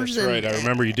hours. That's right. I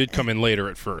remember you did come in later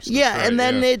at first. Yeah, right, and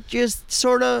then it just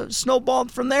sort of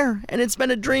snowballed from there, and it's been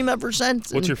a dream ever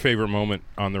since. What's your favorite moment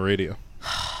on the radio?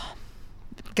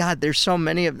 God, there's so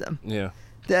many of them. Yeah.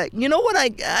 That, you know what, I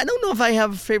don't know if I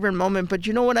have a favorite moment, but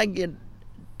you know what I get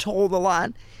told a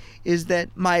lot is that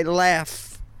my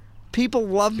laugh. People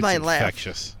love my laugh. It's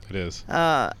infectious. It is.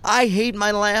 I hate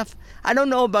my laugh. I don't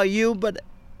know about you, but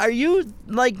are you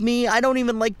like me? I don't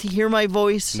even like to hear my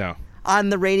voice. No. On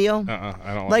the radio.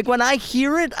 I don't like when I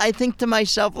hear it, I think to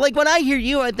myself, like when I hear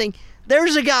you, I think,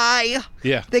 there's a guy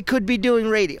that could be doing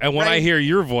radio. And when I hear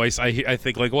your voice, I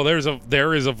think like, well, there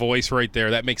is a voice right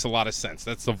there. That makes a lot of sense.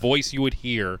 That's the voice you would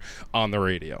hear on the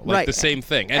radio. Like the same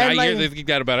thing. And I think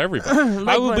that about everybody.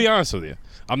 I will be honest with you.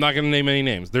 I'm not going to name any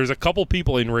names. There's a couple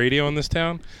people in radio in this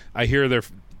town. I hear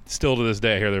still to this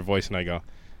day, I hear their voice and I go,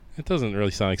 it doesn't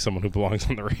really sound like someone who belongs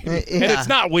on the radio. And it's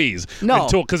not Weeze. No.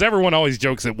 Because everyone always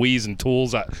jokes that Weeze and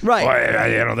Tools,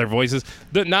 their voices.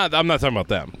 I'm not talking about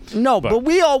them. No, but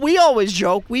we always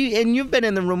joke. And you've been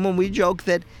in the room when we joke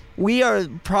that we are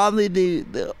probably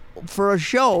the for a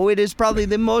show, it is probably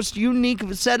the most unique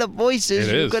set of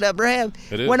voices you could ever have.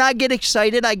 It is. When I get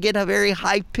excited, I get a very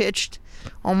high-pitched,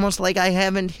 almost like I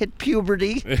haven't hit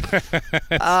puberty.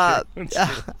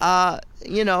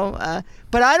 You know,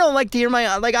 but I don't like to hear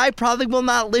I probably will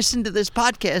not listen to this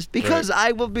podcast because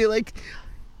I will be like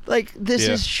this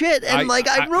is shit, and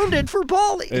I ruined it for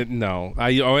Pauly. No,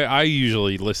 I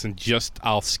usually listen.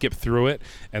 I'll skip through it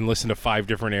and listen to 5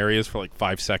 different areas for like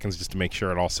 5 seconds just to make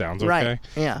sure it all sounds okay. Right.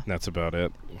 Yeah. And that's about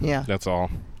it. Yeah. That's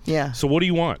all. Yeah. So what do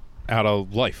you want out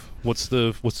of life? What's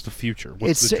the future?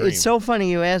 What's the dream? It's so funny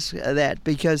you ask that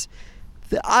because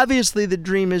obviously the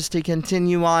dream is to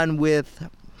continue on with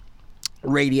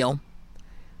radio.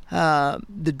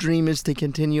 The dream is to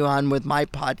continue on with my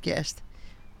podcast,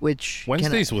 which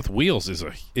Wednesdays with Wheels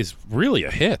is really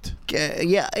a hit.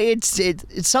 Yeah,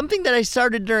 it's something that I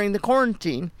started during the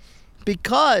quarantine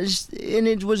because, and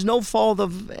it was no fault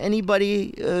of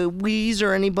anybody, Weeze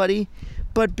or anybody,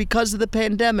 but because of the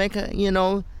pandemic, you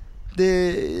know,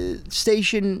 the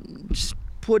station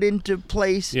put into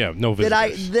place no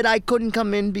visitors. that I couldn't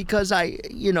come in because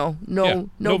no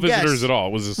visitors guests at all.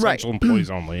 It was essential employees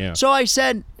only. Yeah. So I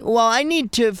said, well, I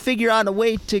need to figure out a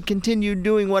way to continue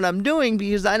doing what I'm doing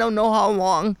because I don't know how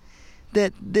long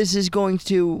that this is going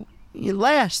to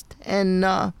last. And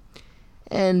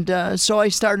so I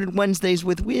started Wednesdays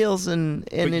with Wheels,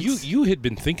 but you had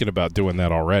been thinking about doing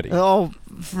that already. Oh,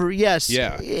 yes.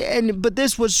 Yeah. But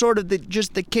this was sort of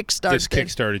just the kickstart. This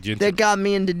kickstarted you. That got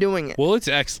me into doing it. Well, it's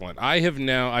excellent. I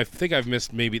think I've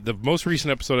missed maybe the most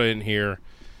recent episode I didn't hear.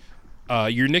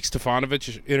 Your Nick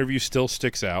Stefanovich interview still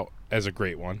sticks out as a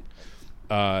great one.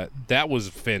 That was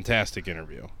a fantastic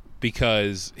interview.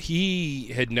 because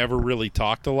he had never really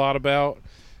talked a lot about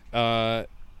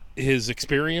his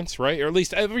experience, right? Or at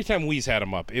least every time we's had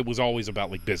him up, it was always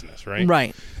about like business, right?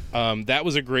 Right. That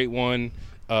was a great one.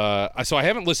 So I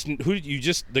haven't listened. Who did you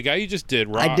just? The guy you just did?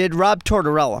 Rob, I did Rob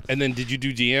Tortorella. And then did you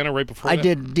do Deanna right before? I that?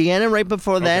 did Deanna right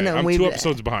before then, and I'm we 2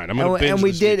 episodes behind. I'm gonna binge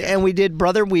this weekend. and we did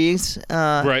Brother Weeze.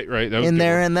 Right. That was in good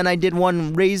there, one. and then I did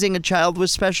one Raising a Child with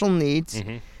Special Needs.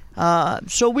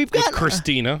 So we've got With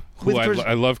Christina, who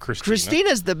I love.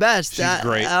 Christina's the best. She's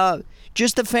great.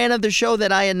 Just a fan of the show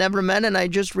that I had never met, and I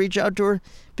just reached out to her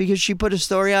because she put a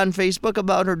story on Facebook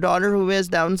about her daughter who has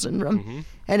Down syndrome,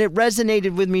 and it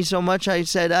resonated with me so much. I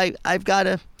said, I've got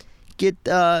to get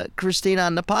Christina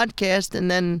on the podcast,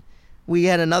 and then we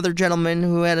had another gentleman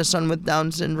who had a son with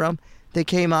Down syndrome that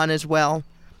came on as well.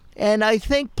 And I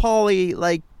think, Pauly,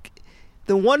 like,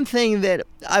 the one thing that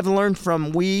I've learned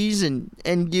from Weeze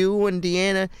and you and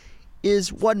Deanna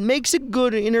is what makes a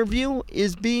good interview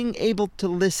is being able to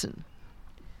listen.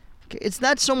 It's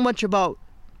not so much about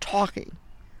talking.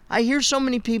 I hear so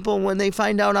many people when they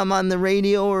find out I'm on the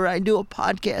radio or I do a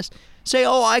podcast say,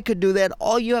 oh, I could do that.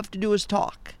 All you have to do is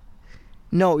talk.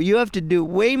 No, you have to do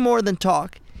way more than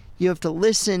talk. You have to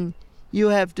listen. You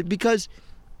have to, because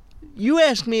you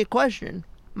ask me a question,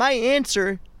 my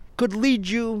answer could lead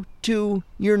you to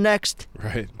your next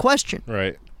question.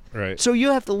 Right. So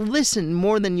you have to listen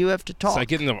more than you have to talk. So I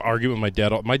get in an argument with my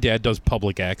dad. My dad does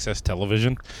public access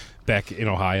television back in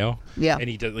Ohio. Yeah. And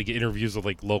he does like interviews with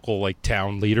like local like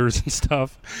town leaders and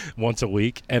stuff once a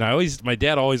week. And my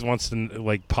dad always wants to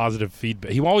like positive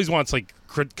feedback. He always wants like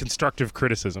constructive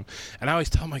criticism. And I always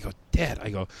tell him, I go, Dad,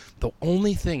 the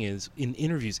only thing is in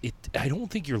interviews, I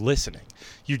don't think you're listening.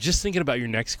 You're just thinking about your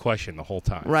next question the whole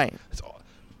time. Right. It's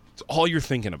all you're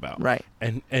thinking about. Right.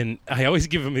 And I always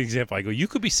give him an example. I go, you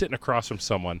could be sitting across from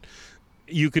someone.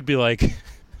 You could be like,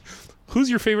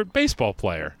 who's your favorite baseball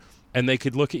player? And they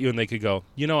could look at you and they could go,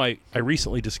 I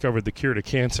recently discovered the cure to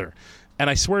cancer. And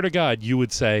I swear to God, you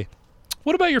would say,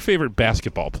 what about your favorite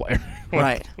basketball player?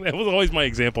 Right. That was always my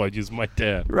example. I'd use my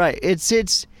dad. Right.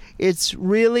 It's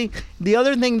really, the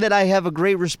other thing that I have a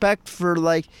great respect for,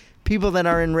 like, people that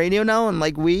are in radio now and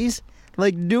like Weeze,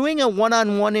 like doing a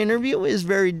one-on-one interview is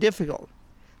very difficult.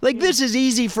 Like, this is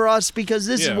easy for us because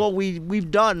this is what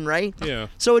we've done, right? Yeah.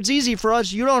 So it's easy for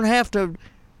us. You don't have to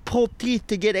pull teeth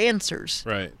to get answers.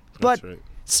 Right. But right.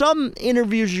 some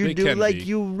interviews you do, like,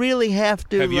 you really have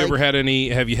to. Have you had any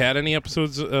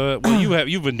episodes? Well,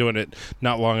 you've been doing it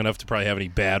not long enough to probably have any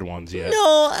bad ones yet.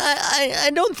 No, I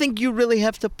don't think you really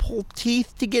have to pull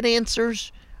teeth to get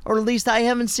answers, or at least I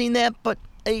haven't seen that. But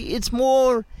it's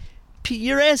more,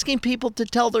 you're asking people to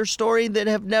tell their story that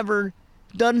have never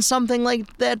done something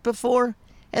like that before,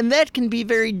 and that can be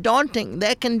very daunting.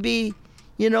 That can be,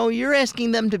 you're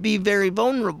asking them to be very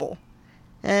vulnerable.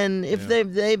 And if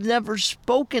they've never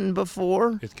spoken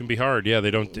before, it can be hard. Yeah,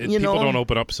 they don't. People don't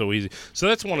open up so easy. So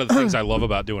that's one of the things I love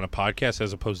about doing a podcast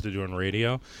as opposed to doing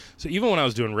radio. So even when I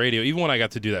was doing radio, even when I got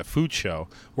to do that food show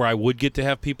where I would get to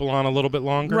have people on a little bit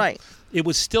longer, right? It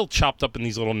was still chopped up in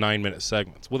these little 9-minute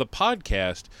segments. With a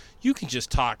podcast, you can just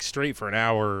talk straight for an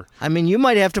hour. I mean, you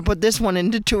might have to put this one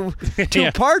into two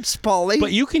parts, Pauly.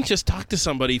 But you can just talk to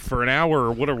somebody for an hour,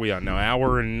 or what are we on now?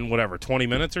 Hour and whatever, 20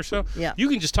 minutes or so? Yeah. You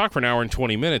can just talk for an hour and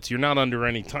 20 minutes. You're not under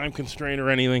any time constraint or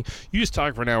anything. You just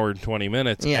talk for an hour and 20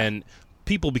 minutes, and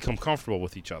people become comfortable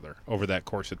with each other over that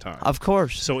course of time. Of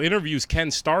course. So interviews can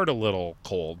start a little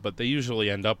cold, but they usually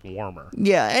end up warmer.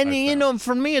 Yeah, and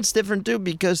for me it's different too,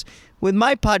 because with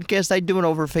my podcast I do it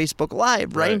over Facebook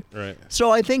Live, right? Right.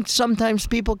 So I think sometimes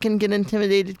people can get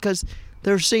intimidated because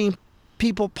they're seeing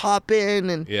people pop in,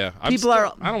 and I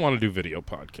don't want to do video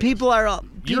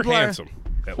podcasts. You're handsome.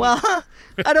 Well,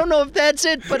 I don't know if that's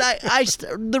it, but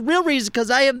the real reason, because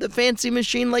I have the fancy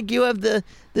machine like you have the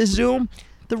Zoom.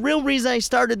 The real reason I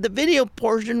started the video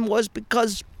portion was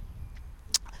because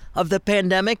of the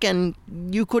pandemic, and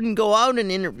you couldn't go out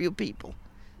and interview people.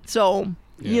 So,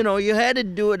 you had to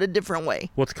do it a different way.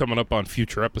 What's coming up on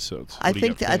future episodes? I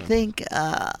think,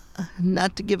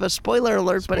 not to give a spoiler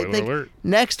alert, but I think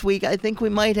next week, I think we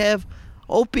might have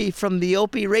Opie from the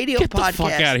Opie Radio podcast. Get the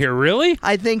fuck out of here, really?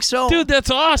 I think so. Dude,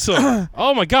 that's awesome.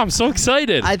 Oh my God, I'm so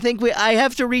excited. I think I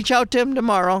have to reach out to him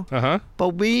tomorrow.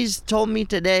 But Weeze told me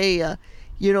today,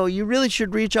 you really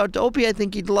should reach out to Opie. I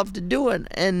think he'd love to do it.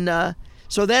 And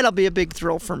so that'll be a big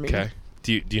thrill for me. Okay.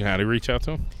 Do you know how to reach out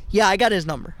to him? Yeah, I got his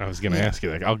number. I was going to ask you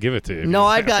that. I'll give it to you. No,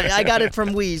 I got it from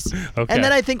Weeze. Okay. And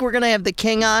then I think we're going to have the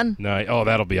King on. No,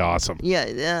 that'll be awesome.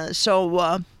 Yeah.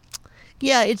 So,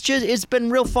 it's been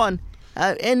real fun.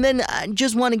 And then I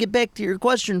just want to get back to your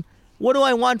question. What do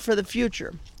I want for the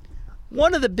future?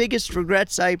 One of the biggest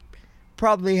regrets I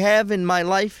probably have in my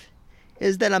life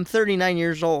is that I'm 39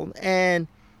 years old. And,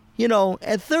 you know,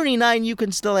 at 39, you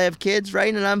can still have kids,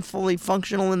 right? And I'm fully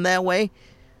functional in that way.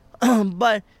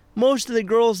 But most of the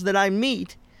girls that I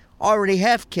meet already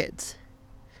have kids.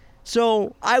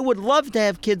 So I would love to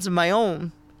have kids of my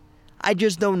own. I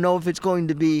just don't know if it's going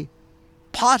to be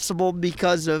possible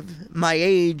because of my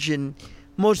age, and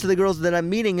most of the girls that I'm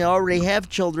meeting already have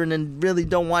children and really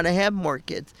don't want to have more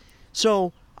kids.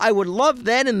 So I would love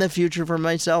that in the future for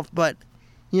myself, but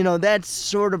you know, that's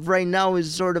sort of right now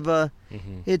is sort of a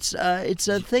it's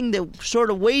a thing that sort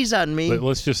of weighs on me.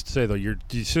 Let's just say though, your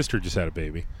sister just had a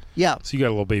baby. Yeah. So you got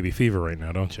a little baby fever right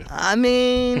now, don't you? I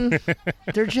mean,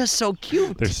 they're just so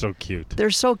cute. They're so cute.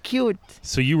 They're so cute.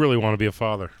 So you really want to be a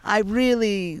father? I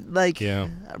really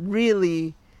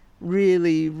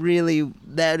really,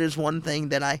 that is one thing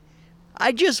that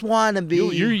I just want to be.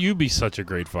 You'd be such a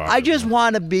great father. I just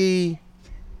want to be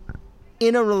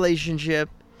in a relationship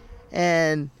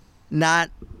and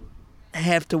not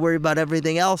have to worry about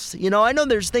everything else. You know, I know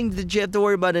there's things that you have to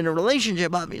worry about in a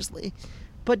relationship, obviously,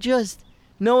 but just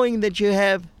knowing that you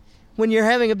have, when you're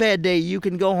having a bad day, you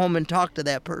can go home and talk to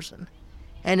that person,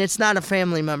 and it's not a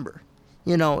family member.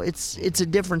 You know, it's a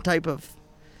different type of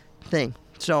thing.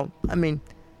 So, I mean,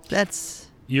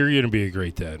 you're gonna be a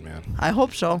great dad, man. I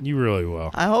hope so. You really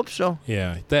will. I hope so.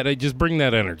 Yeah, just bring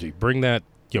that energy, bring that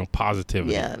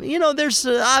positivity. Yeah, you know, there's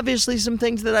obviously some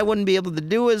things that I wouldn't be able to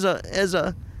do as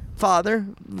a father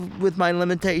with my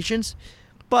limitations,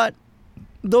 but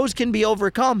those can be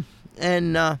overcome.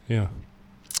 And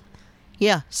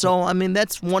yeah. So I mean,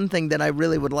 that's one thing that I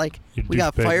really would like. We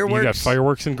got fireworks. You got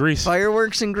fireworks in Greece.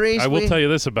 Fireworks in Greece. I will tell you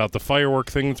this about the firework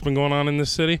thing that's been going on in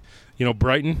this city. You know,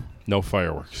 Brighton, no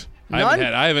fireworks. None?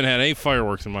 I haven't had any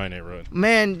fireworks in my neighborhood.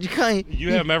 Man, you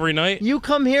have them every night? You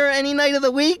come here any night of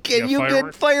the week and you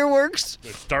get fireworks.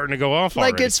 They're starting to go off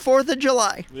like already. It's 4th of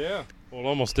July. Yeah. Well, it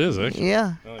almost is, actually.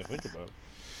 Yeah. Now that I think about it.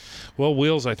 Well,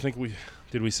 Wheels, I think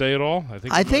did we say it all?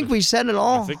 I think we said it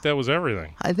all. I think that was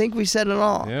everything. I think we said it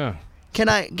all. Yeah. Can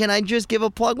I just give a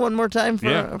plug one more time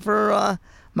for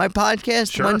my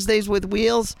podcast, Sure. Wednesdays with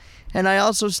Wheels? And I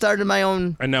also started my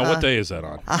own. And now, what day is that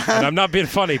on? And I'm not being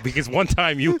funny because one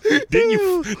time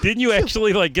didn't you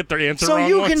actually get the answer so wrong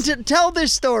you once? can tell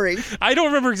this story. I don't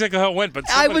remember exactly how it went, but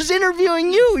I was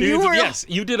interviewing you. Yes,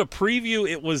 you did a preview.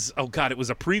 It was a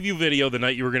preview video the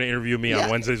night you were going to interview me on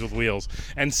Wednesdays with Wheels,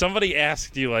 and somebody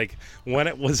asked you when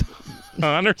it was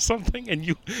on or something, and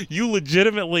you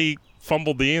legitimately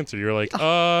fumbled the answer. You're like,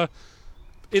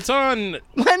 it's on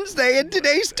Wednesday and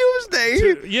today's Tuesday.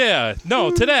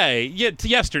 Today.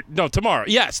 Yesterday. No, tomorrow.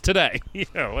 Yes, today.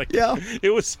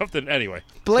 It was something. Anyway,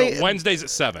 so Wednesdays at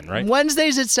 7, right?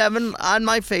 Wednesdays at 7 on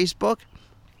my Facebook.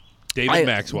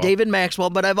 David Maxwell.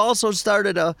 But I've also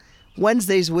started a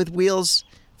Wednesdays with Wheels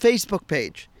Facebook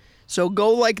page. So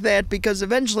go like that, because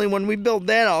eventually when we build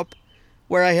that up,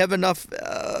 where I have enough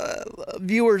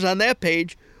viewers on that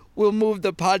page, we'll move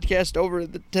the podcast over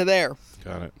to there.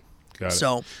 Got it.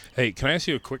 So, hey, can I ask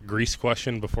you a quick Grease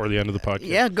question before the end of the podcast?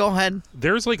 Yeah, go ahead.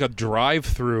 There's a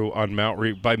drive-through on Mount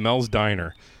Reed by Mel's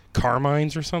Diner,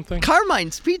 Carmine's or something.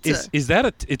 Carmine's Pizza. Is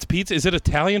that it's pizza? Is it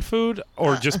Italian food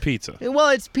or just pizza? Well,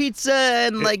 it's pizza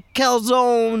and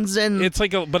calzones and it's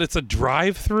but it's a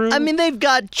drive-through. I mean, they've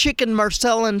got chicken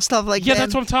Marcella and stuff like that. Yeah,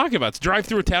 that's what I'm talking about. It's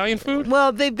drive-through Italian food.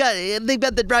 Well, they've got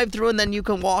the drive-through and then you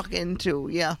can walk into.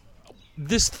 Yeah.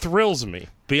 This thrills me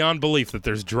beyond belief that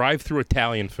there's drive-through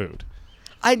Italian food.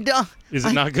 I don't. Is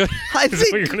it not good? I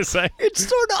think think what you're going to say? It's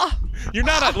sort of. You're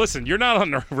not on. Listen, you're not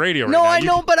on the radio right now. No, I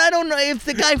know, but I don't know if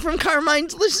the guy from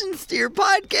Carmine's listens to your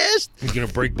podcast. He's going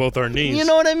to break both our knees. You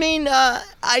know what I mean?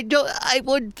 I don't. I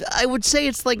would say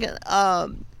it's like a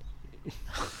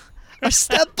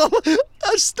step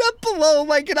below,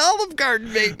 like an Olive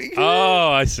Garden, maybe. Oh,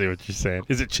 I see what you're saying.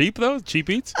 Is it cheap though? Cheap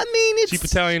eats? I mean, it's cheap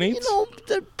Italian eats. You know,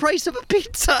 the price of a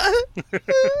pizza.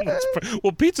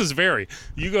 Well, pizzas vary.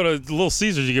 You go to Little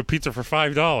Caesars, you get pizza for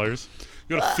 $5.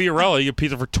 You go to Fiorella, you get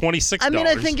pizza for $26. I mean,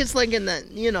 I think it's like in the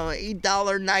 $8,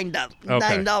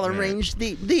 $9 range.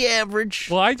 The average.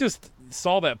 Well, I just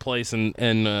saw that place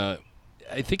and.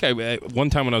 I think one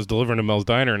time when I was delivering to Mel's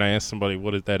Diner and I asked somebody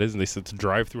what that is, and they said it's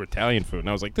drive-through Italian food, and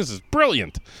I was like, "This is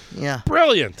brilliant! Yeah,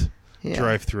 brilliant! Yeah.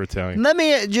 Drive-through Italian." Let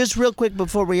me just real quick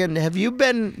before we end. Have you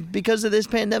been, because of this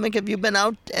pandemic, have you been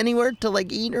out anywhere to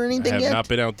eat or anything yet? I have not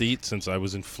been out to eat since I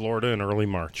was in Florida in early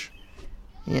March.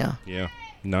 Yeah. Yeah,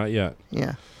 not yet.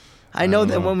 Yeah. I know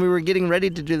that when we were getting ready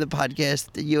to do the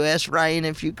podcast, you asked Ryan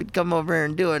if you could come over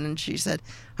and do it, and she said,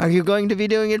 "Are you going to be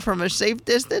doing it from a safe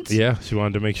distance?" Yeah, she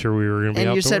wanted to make sure we were going to be and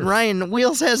outdoors. you said, "Ryan,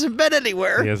 Wheels hasn't been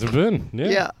anywhere." He hasn't been. Yeah.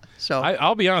 Yeah. So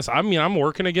I'll be honest. I mean, I'm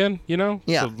working again. Yeah.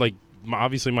 So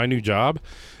obviously my new job,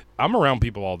 I'm around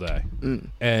people all day,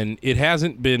 and it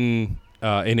hasn't been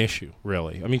an issue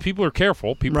really. I mean, people are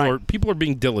careful. People are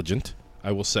being diligent,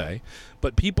 I will say,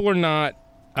 but people are not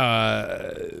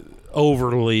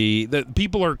overly.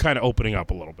 People are kind of opening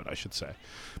up a little bit, I should say.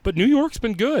 But New York's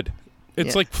been good.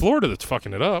 It's like Florida that's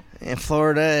fucking it up. And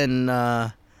Florida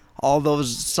and all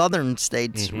those southern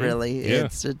states, really. Yeah.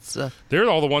 It's they're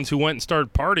all the ones who went and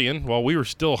started partying while we were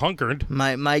still hunkered.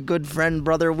 My good friend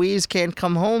Brother Weeze can't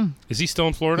come home. Is he still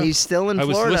in Florida? He's still in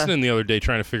Florida. I was listening the other day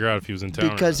trying to figure out if he was in town.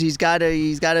 Because he's got to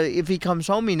if he comes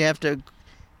home, he'd have to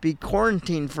be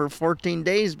quarantined for 14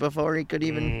 days before he could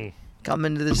even come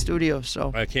into the studio.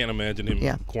 So I can't imagine him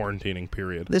quarantining,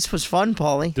 period. This was fun,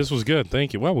 Pauly. This was good.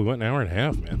 Thank you. Well, we went an hour and a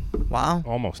half, man. Wow.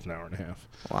 Almost an hour and a half.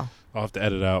 Wow. I'll have to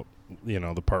edit out,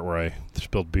 the part where I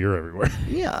spilled beer everywhere.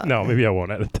 Yeah. No, maybe I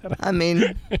won't edit that out. I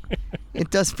mean,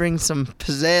 it does bring some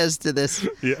pizzazz to this.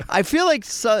 Yeah. I feel like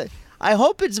I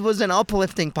hope it was an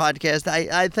uplifting podcast.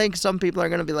 I think some people are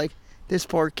going to be like, this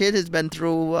poor kid has been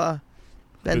through hell,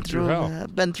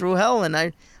 and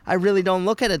I really don't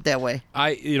look at it that way.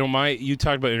 You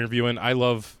talked about interviewing. I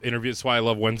love interviews. That's why I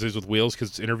love Wednesdays with Wheels, because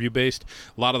it's interview based.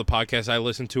 A lot of the podcasts I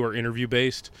listen to are interview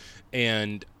based,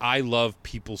 and I love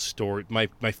people's stories.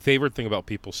 My favorite thing about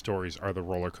people's stories are the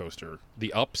roller coaster,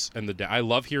 the ups and the downs. I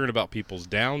love hearing about people's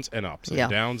downs and ups, and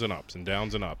downs and ups, and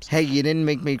downs and ups. Hey, you didn't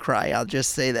make me cry. I'll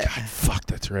just say that. God, fuck,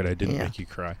 that's right. I didn't make you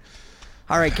cry.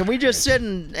 All right, can we just sit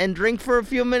and drink for a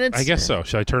few minutes? I guess so.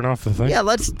 Should I turn off the thing? Yeah,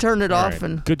 let's turn it off. Right.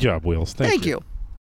 And good job, Wheels. Thank you.